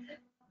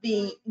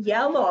 The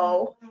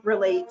yellow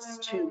relates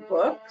to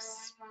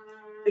books.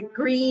 The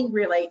green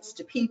relates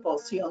to people.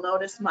 So you'll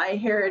notice My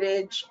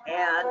Heritage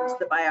and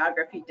the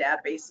biography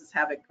databases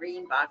have a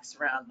green box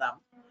around them.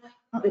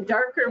 The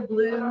darker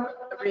blue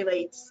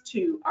relates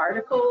to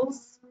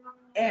articles,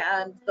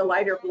 and the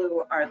lighter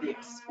blue are the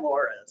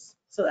exploras.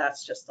 So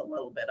that's just a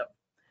little bit of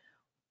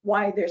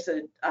why there's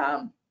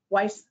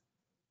why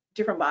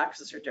different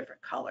boxes are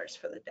different colors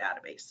for the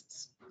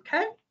databases.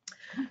 Okay,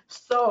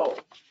 so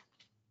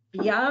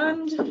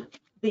beyond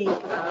the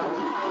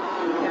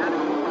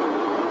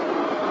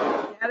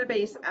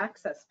database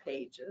access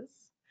pages,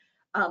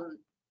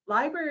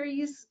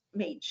 libraries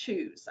may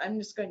choose. I'm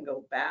just going to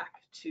go back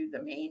to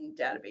the main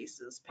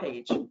databases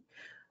page.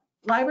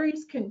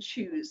 Libraries can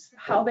choose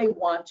how they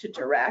want to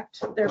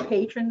direct their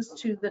patrons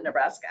to the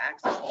Nebraska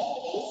Access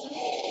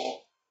database.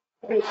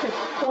 They can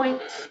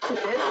point to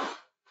this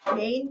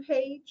main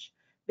page.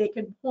 They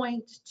can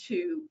point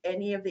to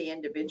any of the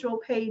individual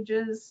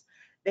pages.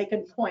 They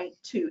can point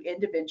to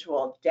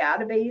individual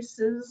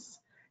databases.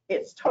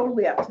 It's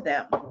totally up to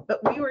them.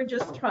 But we were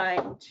just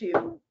trying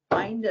to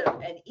find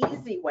an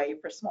easy way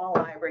for small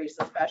libraries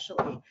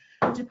especially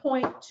to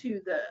point to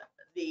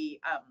the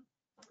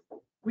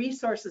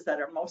resources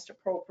that are most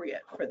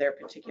appropriate for their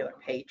particular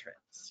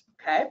patrons.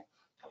 Okay.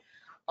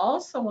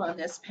 Also on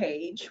this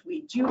page,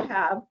 we do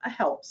have a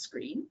help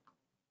screen.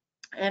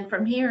 And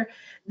from here,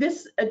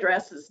 this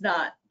addresses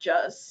not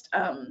just,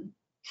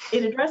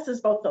 it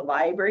addresses both the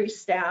library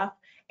staff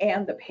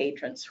and the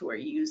patrons who are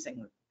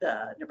using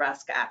the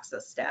Nebraska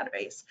Access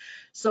database.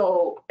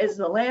 So as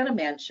Allana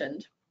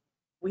mentioned,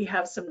 we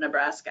have some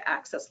Nebraska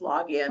Access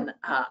login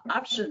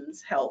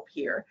options help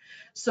here.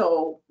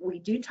 So we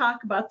do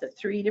talk about the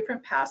 3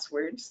 different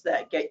passwords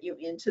that get you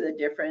into the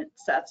different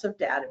sets of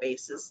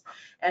databases.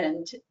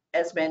 And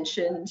as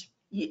mentioned,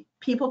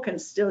 people can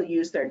still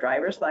use their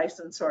driver's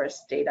license or a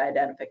state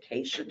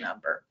identification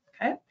number,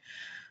 okay?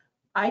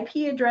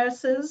 IP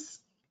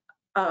addresses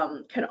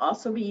can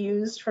also be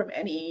used from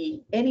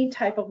any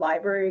type of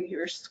library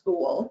or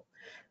school.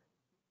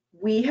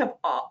 We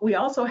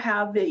also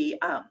have the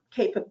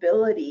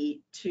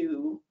capability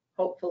to,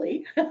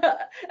 hopefully, and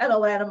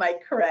Allana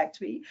might correct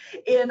me,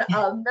 in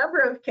a number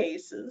of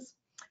cases,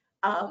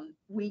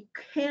 we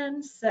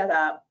can set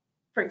up,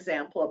 for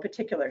example, a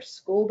particular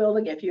school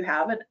building. If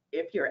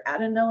you're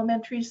at an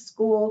elementary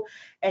school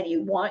and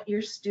you want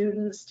your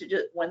students to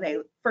just, when they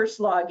first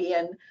log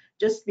in,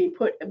 just be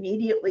put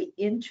immediately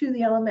into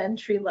the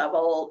elementary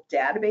level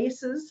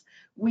databases,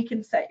 we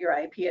can set your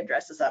IP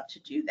addresses up to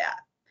do that.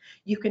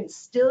 You can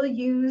still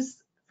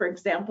use, for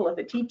example, if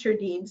a teacher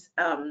needs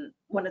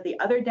one of the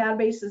other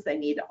databases, they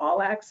need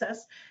all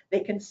access,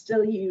 they can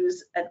still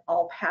use an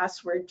all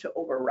password to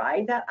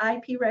override that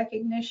IP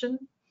recognition.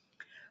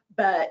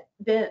 But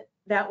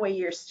that way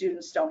your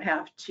students don't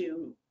have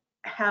to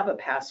have a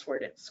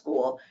password at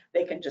school.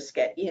 They can just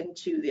get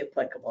into the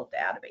applicable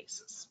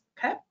databases,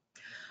 okay?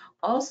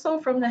 Also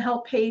from the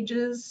help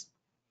pages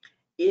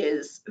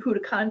is who to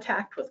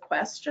contact with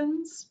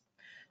questions.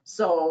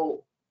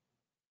 So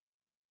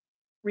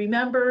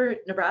remember,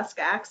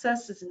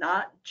 NebraskAccess is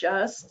not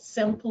just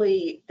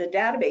simply the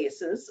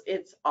databases,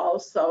 it's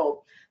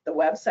also the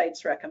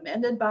websites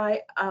recommended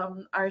by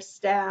our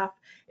staff,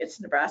 it's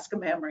Nebraska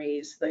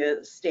Memories, the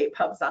state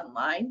pubs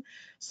online.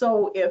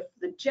 So if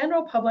the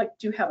general public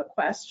do have a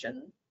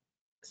question,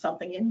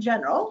 something in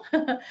general,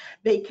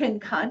 they can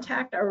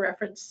contact our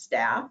reference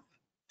staff.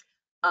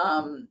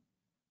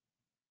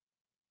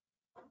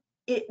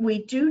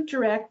 We do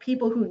direct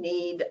people who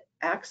need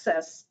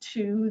access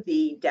to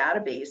the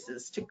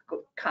databases to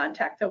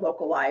contact their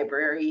local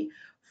library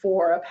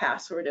for a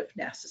password if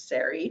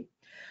necessary.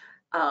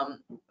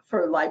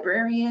 For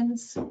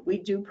librarians, we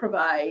do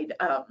provide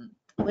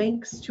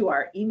links to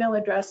our email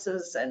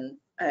addresses and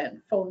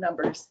phone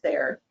numbers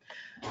there.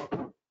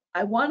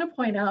 I want to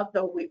point out,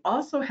 though, we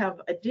also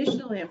have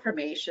additional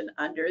information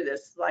under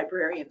this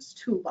Librarian's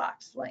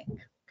Toolbox link,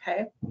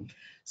 okay?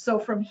 So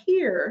from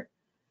here,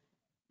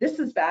 this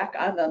is back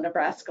on the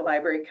Nebraska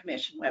Library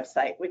Commission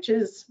website, which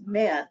is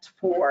meant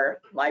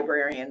for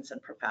librarians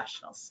and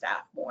professional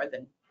staff more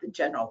than the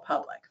general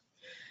public.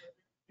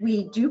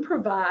 We do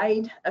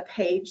provide a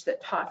page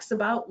that talks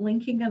about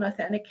linking and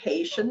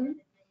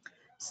authentication.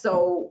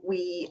 So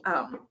we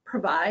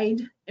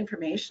provide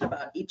information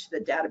about each of the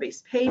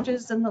database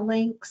pages and the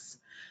links.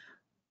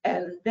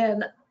 And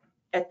then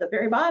at the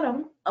very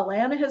bottom,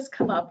 Allana has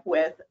come up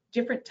with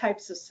different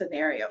types of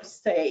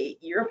scenarios. Say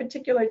you're a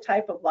particular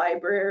type of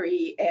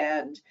library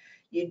and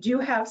you do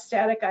have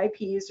static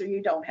IPs or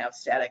you don't have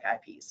static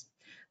IPs.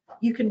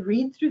 You can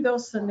read through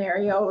those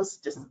scenarios,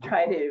 just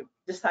try to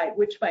decide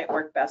which might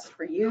work best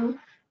for you.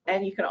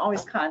 And you can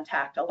always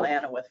contact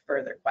Allana with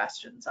further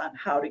questions on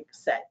how to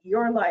set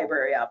your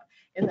library up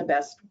in the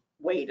best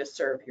way to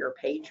serve your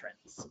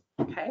patrons,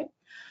 okay?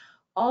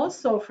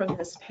 Also from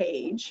this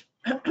page,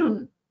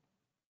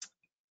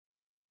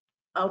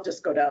 I'll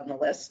just go down the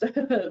list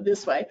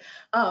this way.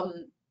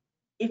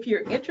 If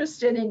you're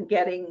interested in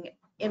getting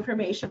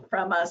information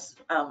from us,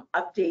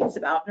 updates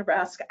about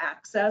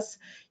NebraskAccess,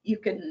 you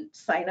can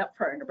sign up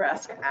for our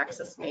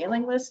NebraskAccess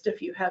mailing list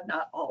if you have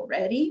not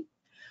already.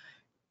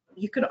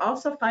 You can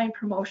also find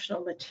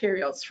promotional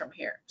materials from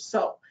here.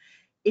 So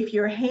if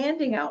you're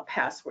handing out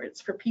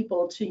passwords for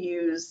people to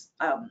use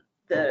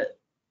the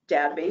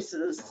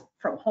databases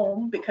from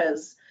home,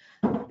 because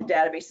the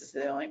database is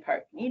the only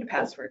part you need a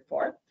password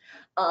for,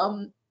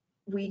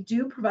 we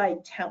do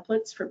provide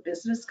templates for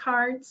business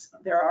cards.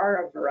 There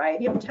are a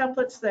variety of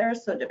templates there,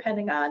 so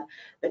depending on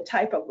the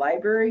type of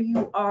library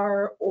you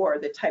are or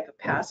the type of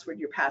password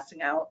you're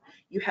passing out,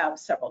 you have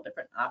several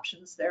different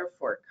options there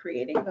for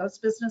creating those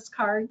business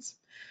cards.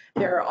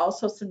 There are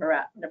also some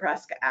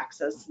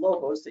NebraskAccess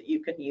logos that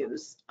you can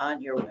use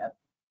on your web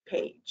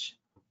page.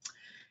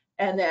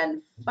 And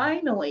then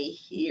finally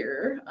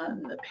here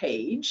on the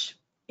page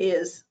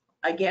is,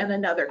 again,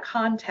 another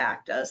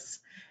contact us.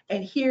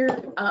 And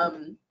here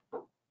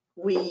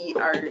we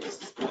are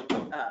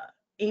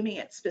aiming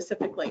it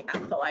specifically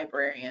at the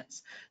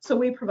librarians. So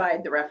we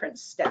provide the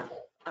reference staff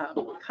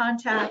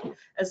contact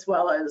as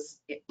well as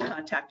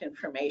contact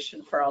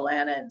information for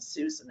Allana and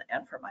Susan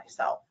and for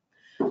myself.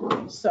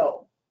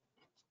 So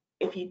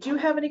if you do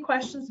have any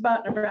questions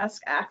about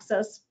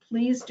NebraskAccess,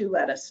 please do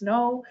let us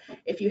know.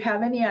 If you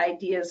have any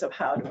ideas of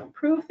how to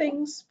improve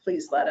things,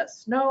 please let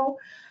us know.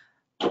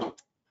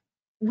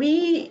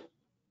 We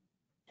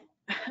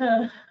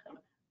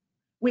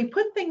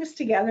put things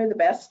together the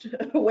best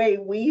way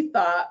we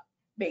thought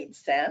made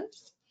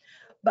sense,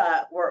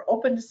 but we're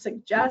open to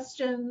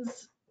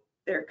suggestions.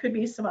 There could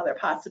be some other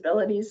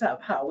possibilities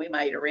of how we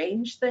might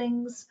arrange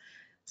things.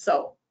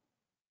 So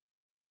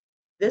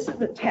this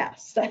is a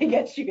test, I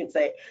guess you could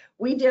say.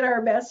 We did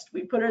our best,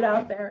 we put it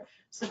out there.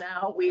 So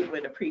now we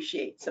would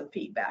appreciate some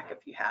feedback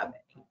if you have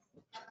any.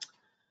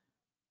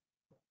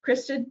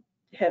 Krista,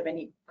 have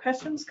any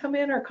questions come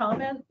in or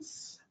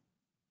comments?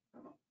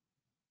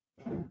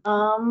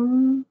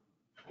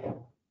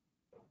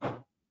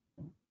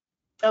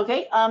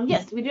 Okay,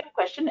 yes, we do have a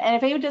question. And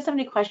if anyone does have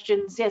any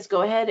questions, yes,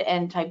 go ahead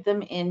and type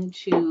them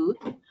into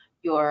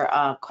your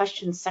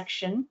questions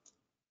section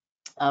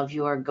of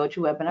your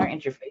GoToWebinar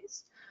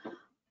interface.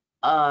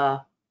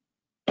 The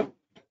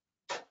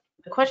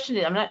question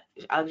is,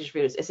 I'll just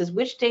read it. It says,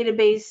 which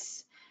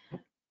database,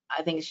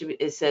 I think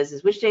it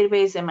says, which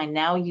database am I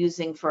now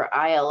using for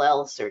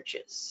ILL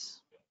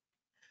searches?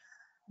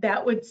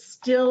 That would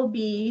still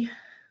be,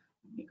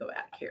 let me go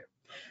back here.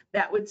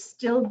 That would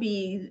still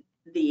be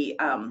the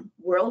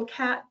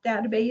WorldCat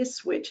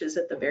database, which is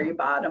at the very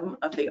bottom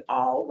of the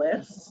all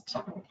list.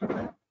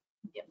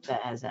 Yep,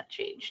 that has not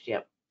changed,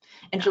 yep.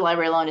 And your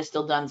library loan is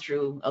still done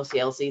through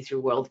OCLC,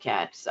 through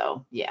WorldCat,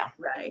 so yeah.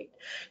 Right.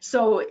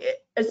 So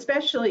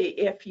especially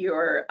if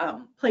you're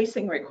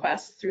placing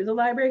requests through the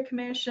Library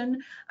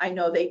Commission, I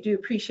know they do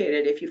appreciate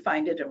it if you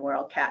find it in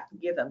WorldCat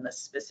and give them the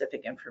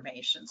specific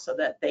information so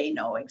that they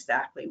know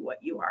exactly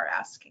what you are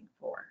asking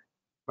for.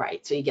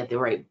 Right, so you get the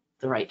right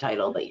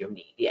title that you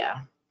need,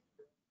 yeah.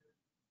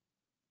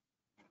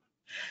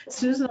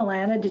 Susan,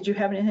 Allana, did you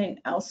have anything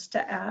else to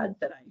add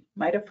that I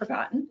might have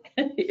forgotten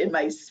in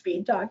my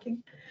speed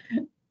talking?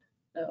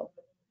 No.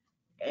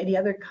 Any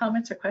other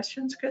comments or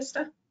questions,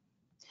 Krista?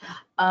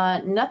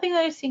 Nothing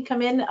that I've seen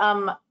come in.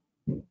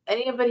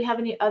 Anybody have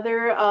any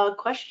other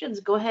questions?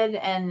 Go ahead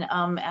and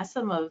ask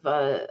them of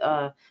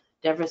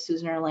Devra,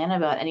 Susan, or Allana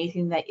about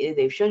anything that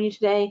they've shown you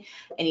today,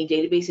 any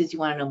databases you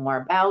want to know more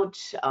about,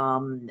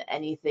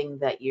 anything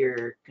that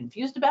you're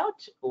confused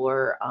about,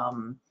 or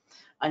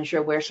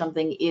unsure where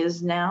something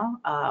is now.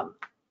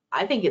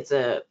 I think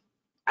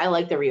I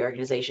like the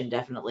reorganization,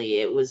 definitely.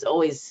 It was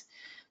always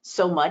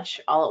so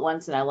much all at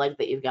once, and I like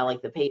that you've got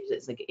like the pages.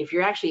 It's like if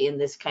you're actually in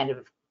this kind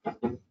of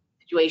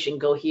situation,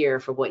 go here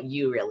for what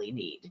you really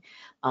need.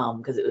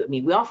 Because I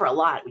mean, we offer a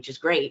lot, which is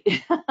great,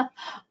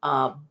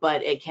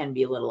 but it can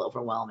be a little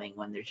overwhelming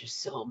when there's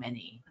just so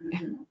many.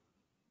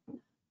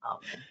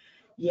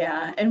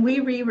 Yeah, and we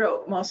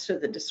rewrote most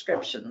of the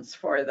descriptions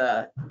for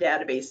the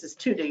databases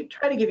too, to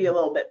try to give you a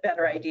little bit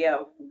better idea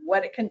of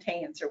what it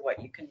contains or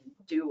what you can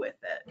do with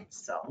it.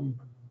 So,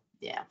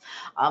 yeah.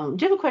 Do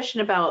you have a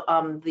question about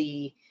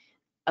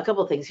a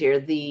couple of things here?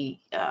 The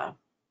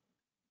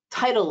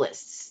title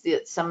lists.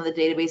 Some of the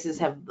databases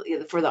have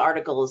for the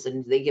articles,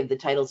 and they give the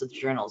titles of the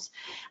journals.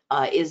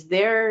 Is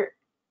there,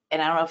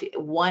 and I don't know if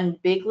one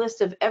big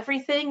list of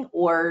everything,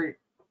 or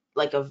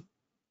like of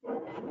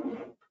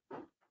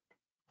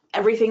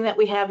everything that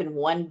we have in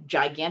one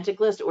gigantic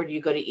list, or do you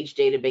go to each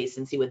database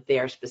and see what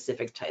their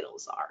specific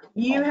titles are?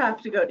 you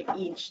have to go to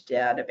each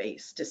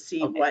database to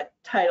see what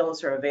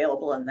titles are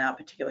available in that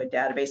particular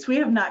database. We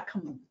have not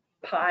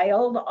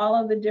compiled all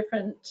of the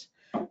different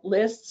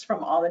lists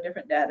from all the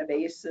different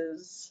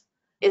databases.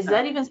 Is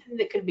that even something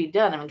that could be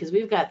done? I mean, because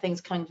we've got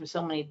things coming from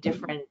so many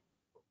different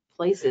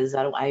places.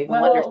 I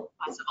wonder if it's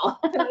possible.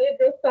 Can I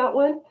address that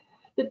one?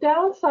 The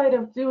downside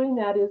of doing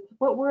that is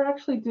what we're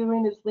actually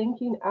doing is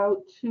linking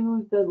out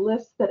to the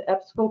list that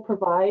EBSCO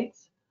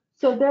provides.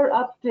 So they're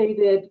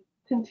updated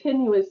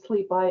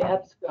continuously by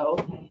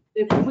EBSCO.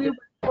 If we were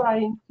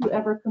trying to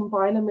ever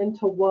combine them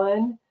into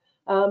one,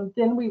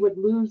 then we would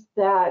lose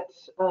that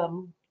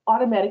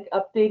automatic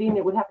updating.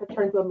 It would have to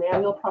turn to a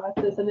manual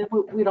process, and then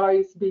we'd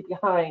always be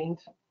behind.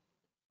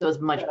 So it's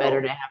much better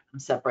to have them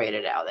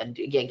separated out and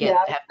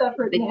have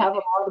separate and have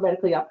them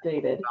automatically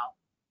updated.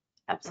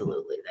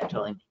 Absolutely, that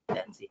totally makes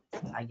sense. Yes,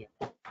 I get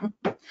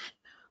that.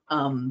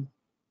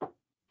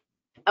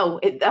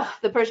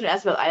 The person who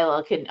asked about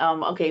ILL can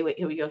okay, wait,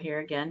 here we go here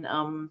again.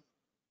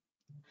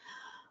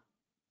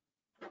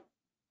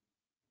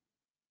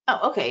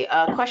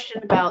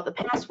 Question about the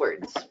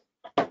passwords.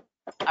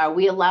 Are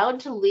we allowed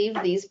to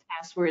leave these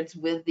passwords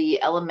with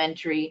the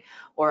elementary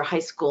or high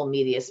school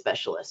media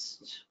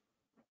specialist?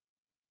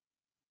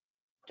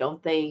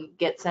 Don't they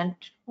get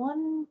sent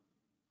one?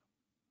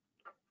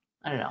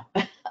 I don't know.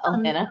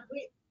 Allana?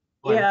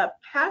 Yeah,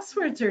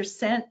 passwords are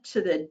sent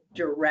to the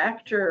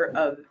director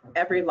of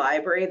every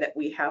library that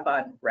we have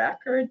on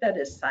record that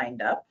is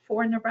signed up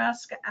for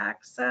Nebraska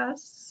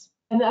Access.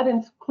 And that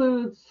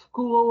includes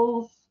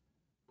schools,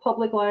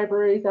 public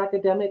libraries,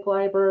 academic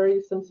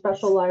libraries, some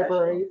special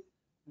libraries.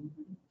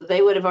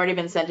 They would have already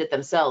been sent it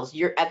themselves.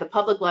 You're at the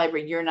public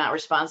library, you're not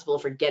responsible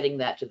for getting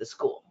that to the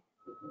school.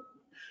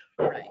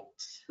 Right.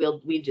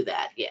 We do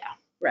that, yeah.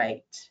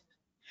 Right.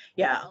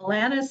 Yeah,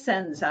 Allana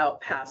sends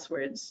out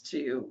passwords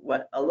to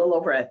a little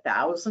over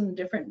 1,000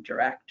 different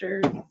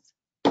directors.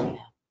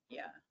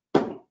 Yeah.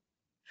 Okay.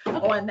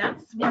 Oh, and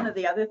that's one of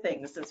the other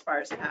things as far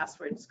as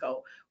passwords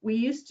go. We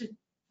used to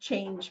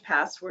change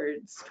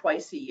passwords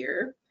twice a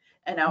year,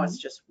 and now it's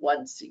just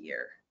once a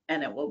year,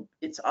 and it will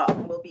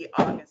be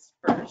August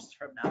 1st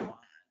from now on.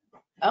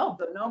 Oh.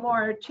 So no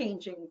more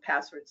changing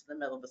passwords in the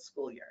middle of a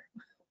school year.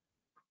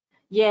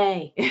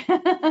 Yay.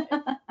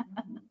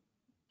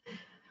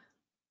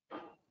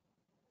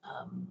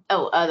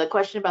 The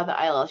question about the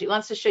ILL. She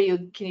wants to show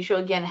you, can you show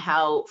again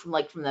how from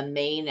the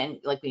main and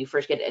like when you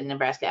first get in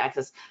Nebraska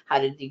Access, how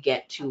did you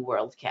get to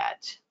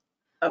WorldCat?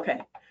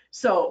 Okay,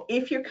 so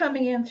if you're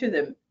coming in through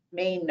the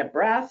main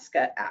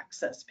Nebraska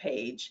Access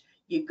page,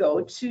 you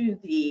go to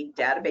the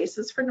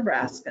databases for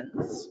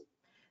Nebraskans,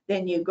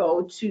 then you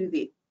go to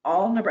the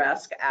all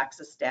Nebraska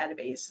Access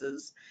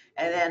databases,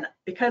 and then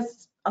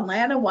because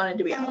Allana wanted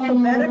to be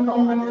alphabetical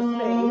on this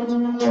page,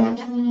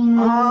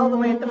 all the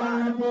way at the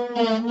bottom.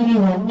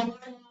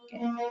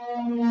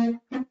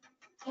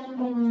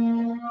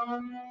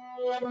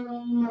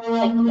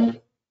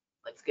 Okay.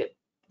 Looks good.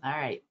 All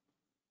right.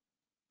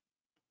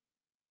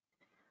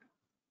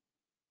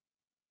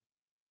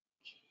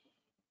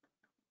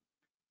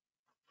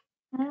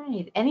 All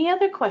right. Any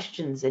other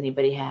questions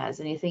anybody has?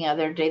 Anything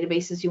other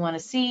databases you want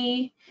to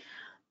see?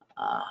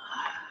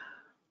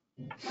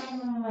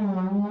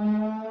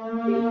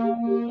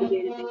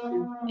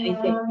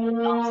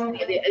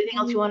 Anything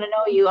else you want to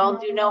know? You all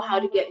do know how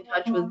to get in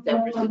touch with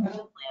Devra, Susan, and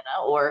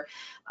Allana, or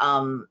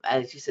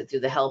as you said,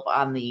 through the help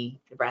on the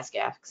Nebraska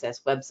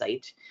Access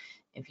website.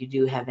 If you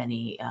do have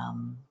any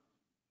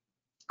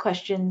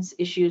questions,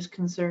 issues,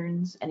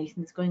 concerns,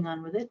 anything that's going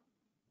on with it.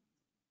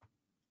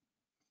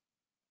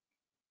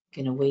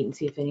 Gonna wait and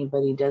see if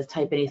anybody does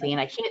type anything. And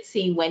I can't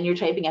see when you're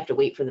typing. I have to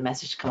wait for the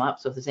message to come up.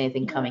 So if there's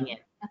anything coming in.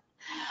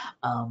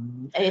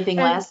 Anything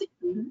last?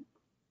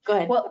 Go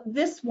ahead. Well,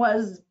 this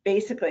was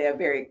basically a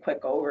very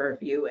quick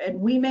overview, and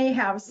we may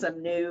have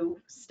some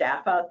new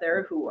staff out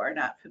there who are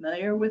not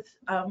familiar with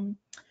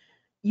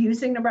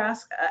using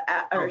Nebraska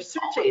or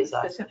searching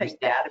specific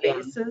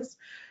databases.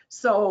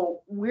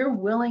 So we're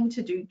willing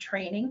to do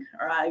training,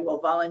 or I will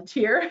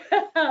volunteer,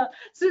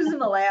 Susan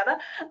Allana,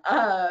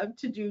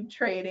 to do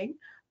training.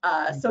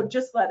 So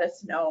just let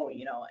us know,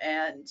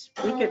 and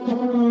we can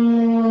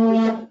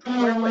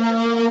work with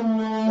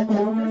the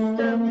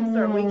systems,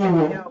 or we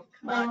can,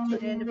 come out to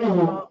an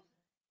individual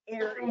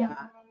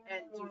area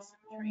and do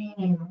some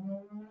training.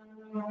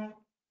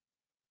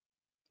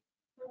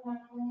 All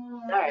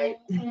right.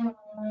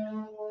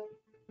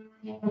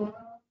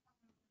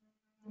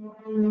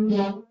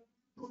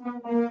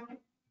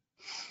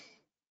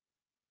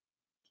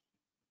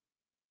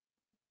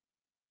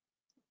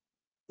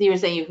 You were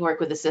saying you can work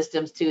with the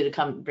systems too to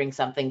come bring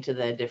something to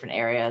the different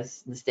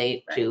areas in the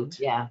state too.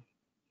 Yeah.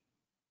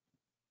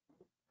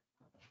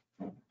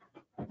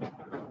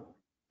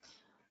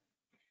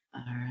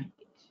 All right.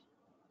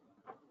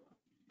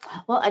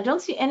 Well, I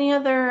don't see any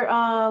other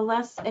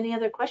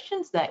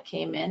questions that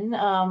came in.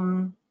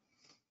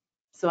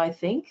 So I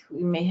think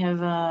we may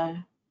have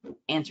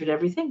answered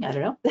everything. I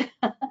don't know.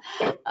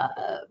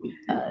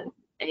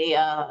 Any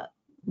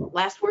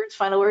last words,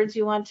 final words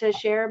you want to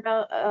share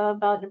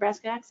about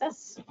Nebraska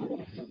Access?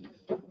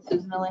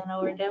 Susan,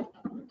 Allana, or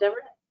Devra,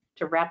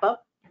 to wrap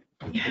up?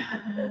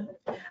 Yeah.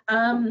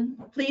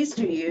 Please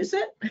do use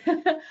it.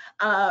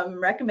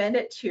 Recommend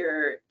it to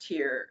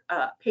your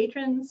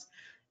patrons.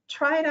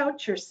 Try it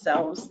out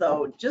yourselves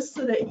though, just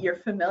so that you're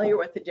familiar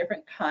with the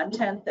different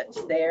content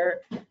that's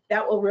there.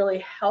 That will really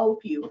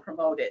help you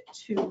promote it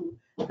to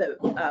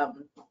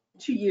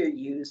your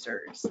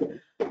users.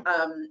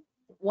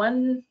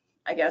 One,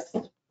 I guess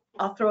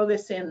I'll throw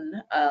this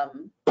in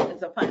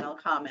as a final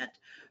comment.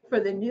 For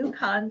the new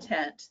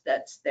content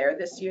that's there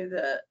this year,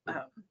 the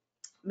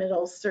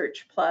Middle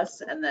Search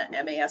Plus and the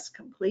MAS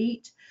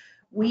Complete,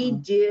 we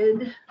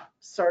did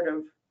sort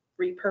of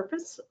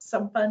repurpose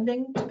some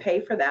funding to pay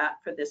for that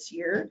for this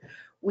year.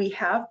 We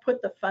have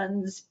put the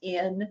funds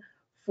in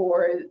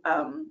for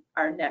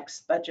our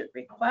next budget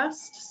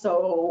request.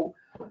 So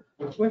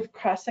we're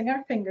crossing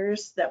our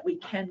fingers that we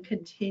can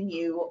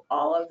continue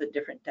all of the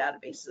different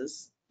database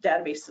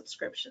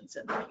subscriptions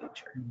in the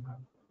future.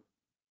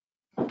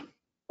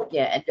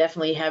 Yeah, and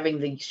definitely having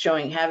the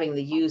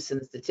use and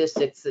the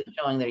statistics that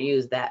showing their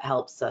use, that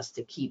helps us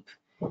to keep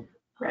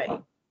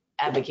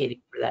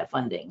advocating for that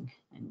funding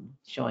and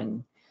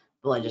showing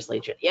the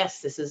legislature,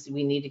 yes,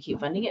 we need to keep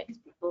funding it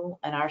because people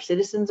and our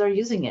citizens are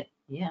using it.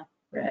 Yeah.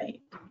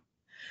 Right.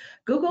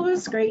 Google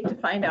is great to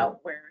find out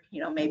where,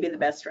 maybe the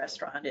best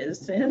restaurant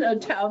is in a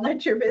town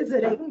that you're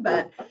visiting,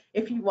 but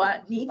if you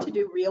need to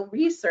do real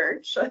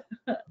research,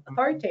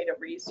 authoritative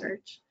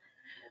research,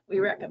 we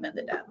recommend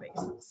the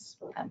databases.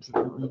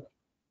 Absolutely.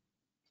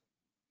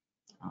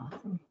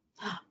 Awesome.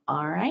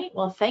 All right.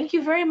 Well, thank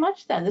you very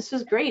much then. This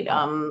was great.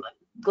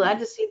 Glad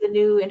to see the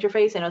new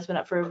interface. I know it's been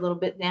up for a little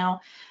bit now,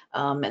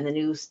 and the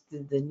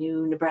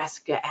new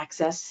Nebraska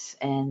Access,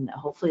 and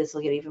hopefully this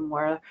will get even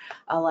more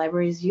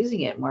libraries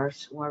using it, more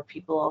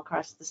people all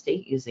across the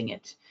state using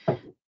it.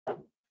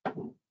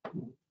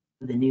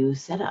 The new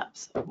setup.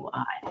 So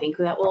I think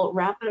that will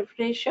wrap it up for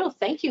today's show.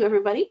 Thank you,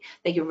 everybody.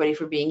 Thank you, everybody,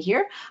 for being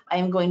here. I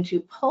am going to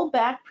pull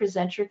back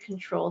presenter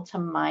control to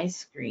my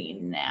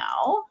screen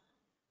now.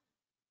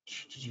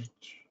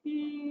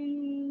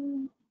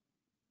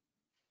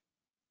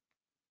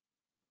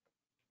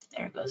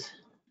 There it goes.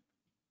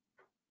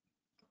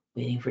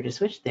 Waiting for it to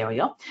switch. There we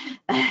go.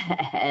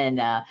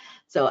 And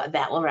so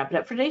that will wrap it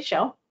up for today's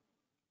show.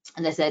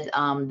 And I said,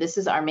 this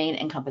is our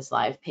main NCompass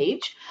Live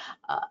page.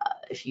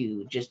 If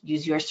you just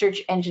use your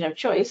search engine of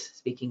choice,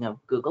 speaking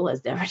of Google,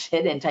 as Devra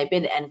did, and type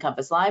in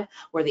NCompass Live,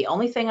 we're the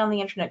only thing on the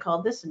internet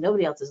called this, and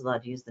nobody else is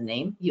allowed to use the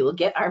name. You will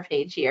get our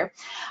page here.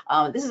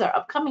 This is our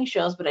upcoming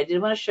shows, but I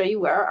did want to show you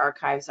where our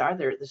archives are.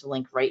 There's a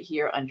link right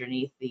here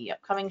underneath the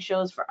upcoming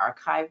shows for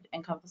archived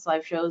NCompass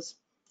Live shows.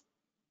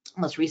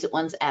 Most recent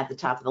ones at the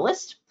top of the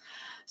list.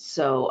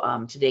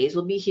 So today's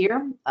will be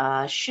here.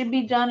 Should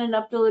be done and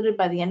uploaded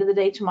by the end of the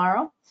day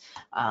tomorrow.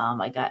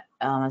 I got,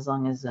 as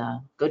long as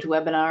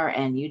GoToWebinar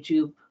and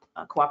YouTube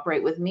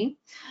cooperate with me,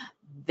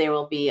 there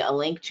will be a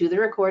link to the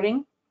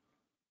recording.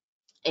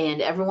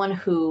 And everyone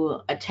who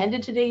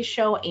attended today's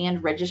show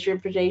and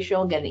registered for today's show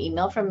will get an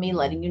email from me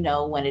letting you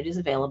know when it is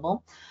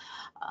available.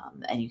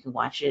 And you can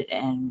watch it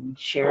and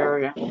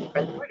spread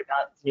the word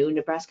about new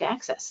Nebraska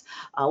Access.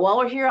 While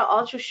we're here, I'll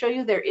also show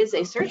you there is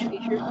a search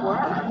feature for our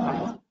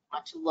archives.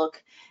 Want to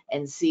look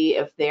and see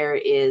if there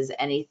is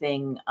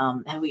anything,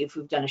 if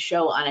we've done a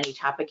show on any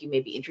topic you may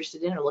be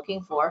interested in or looking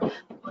for, go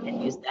ahead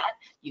and use that.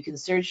 You can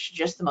search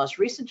just the most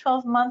recent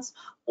 12 months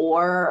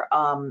or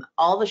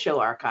all the show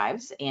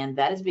archives, and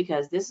that is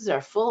because this is our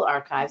full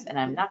archives, and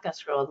I'm not going to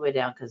scroll all the way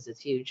down because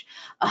it's huge,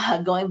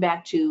 going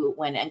back to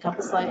when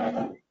NCompass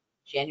Live,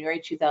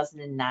 January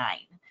 2009.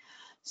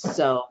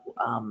 So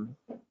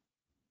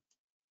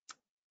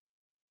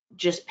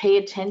just pay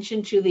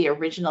attention to the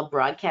original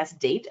broadcast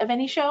date of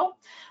any show.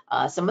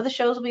 Some of the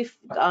shows will be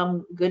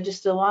good to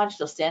still watch.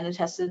 They'll stand the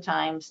test of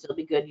time, still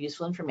be good,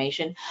 useful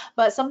information.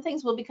 But some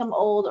things will become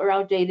old or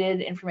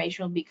outdated.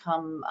 Information will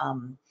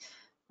become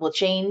will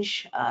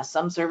change.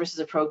 Some services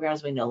or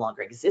programs may no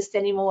longer exist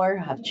anymore,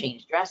 have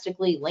changed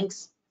drastically.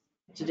 Links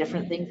to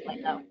different things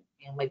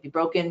might be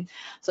broken.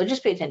 So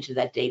just pay attention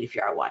to that date if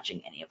you are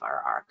watching any of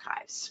our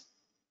archives.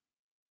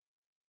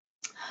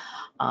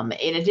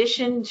 In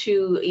addition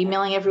to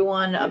emailing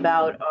everyone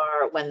about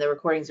when the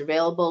recordings are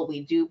available,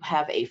 we do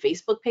have a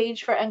Facebook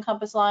page for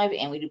NCompass Live,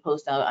 and we do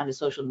post out onto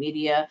social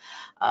media,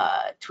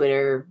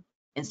 Twitter,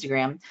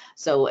 Instagram.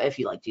 So if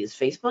you like to use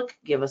Facebook,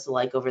 give us a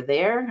like over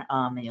there,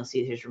 and you'll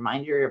see here's a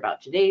reminder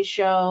about today's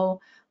show.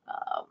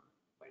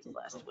 Where's the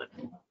last one?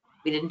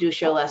 We didn't do a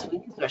show last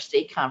week because of our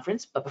state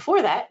conference, but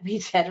before that, we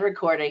had a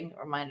recording,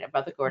 reminder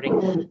about the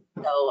recording.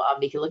 So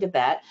you can look at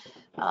that.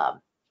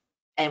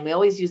 And we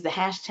always use the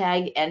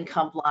hashtag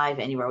NCompLive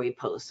anywhere we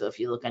post. So if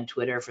you look on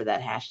Twitter for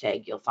that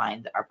hashtag, you'll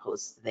find our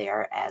posts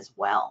there as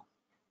well.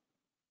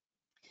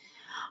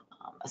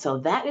 So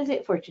that is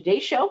it for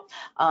today's show.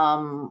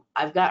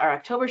 I've got our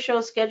October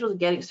show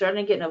scheduled,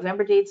 starting to get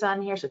November dates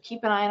on here. So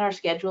keep an eye on our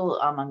schedule.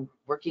 I'm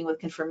working with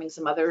confirming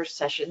some other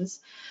sessions.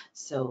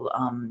 So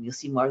you'll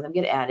see more of them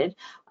get added.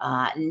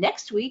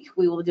 Next week,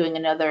 we will be doing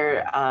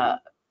another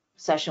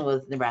session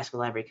with Nebraska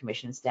Library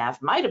Commission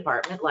staff. My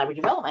department, Library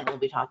Development, will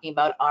be talking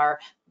about our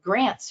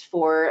grants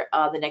for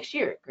the next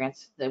year.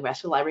 Grants, the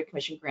Nebraska Library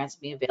Commission grants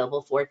being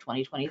available for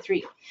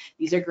 2023.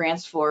 These are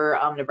grants for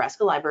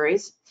Nebraska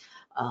libraries.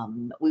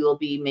 We will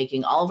be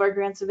making all of our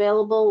grants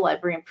available: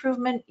 library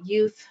improvement,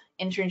 youth,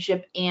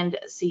 internship, and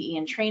CE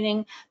and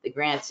training. The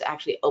grants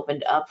actually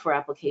opened up for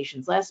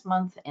applications last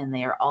month, and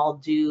they are all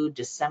due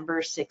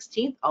December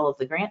 16th, all of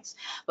the grants.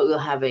 But we'll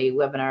have a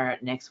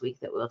webinar next week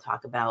that we'll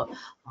talk about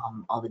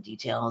all the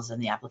details and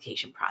the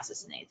application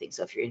process and anything.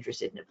 So if you're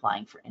interested in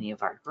applying for any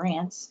of our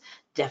grants,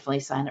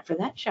 definitely sign up for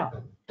that show.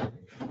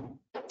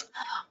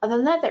 Other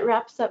than that, that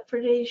wraps up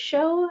for today's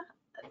show.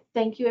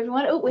 Thank you,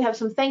 everyone. Oh, we have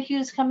some thank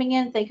yous coming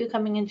in. Thank you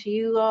coming in to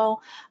you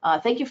all.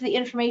 Thank you for the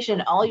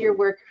information, all your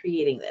work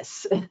creating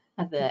this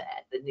at the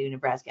new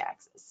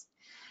NebraskAccess.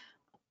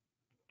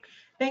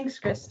 Thanks,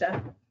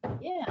 Krista.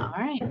 Yeah, all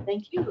right.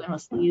 Thank you. And we'll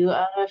see you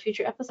on a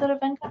future episode of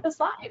NCompass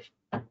Live.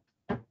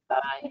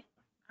 Bye.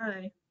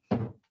 Bye.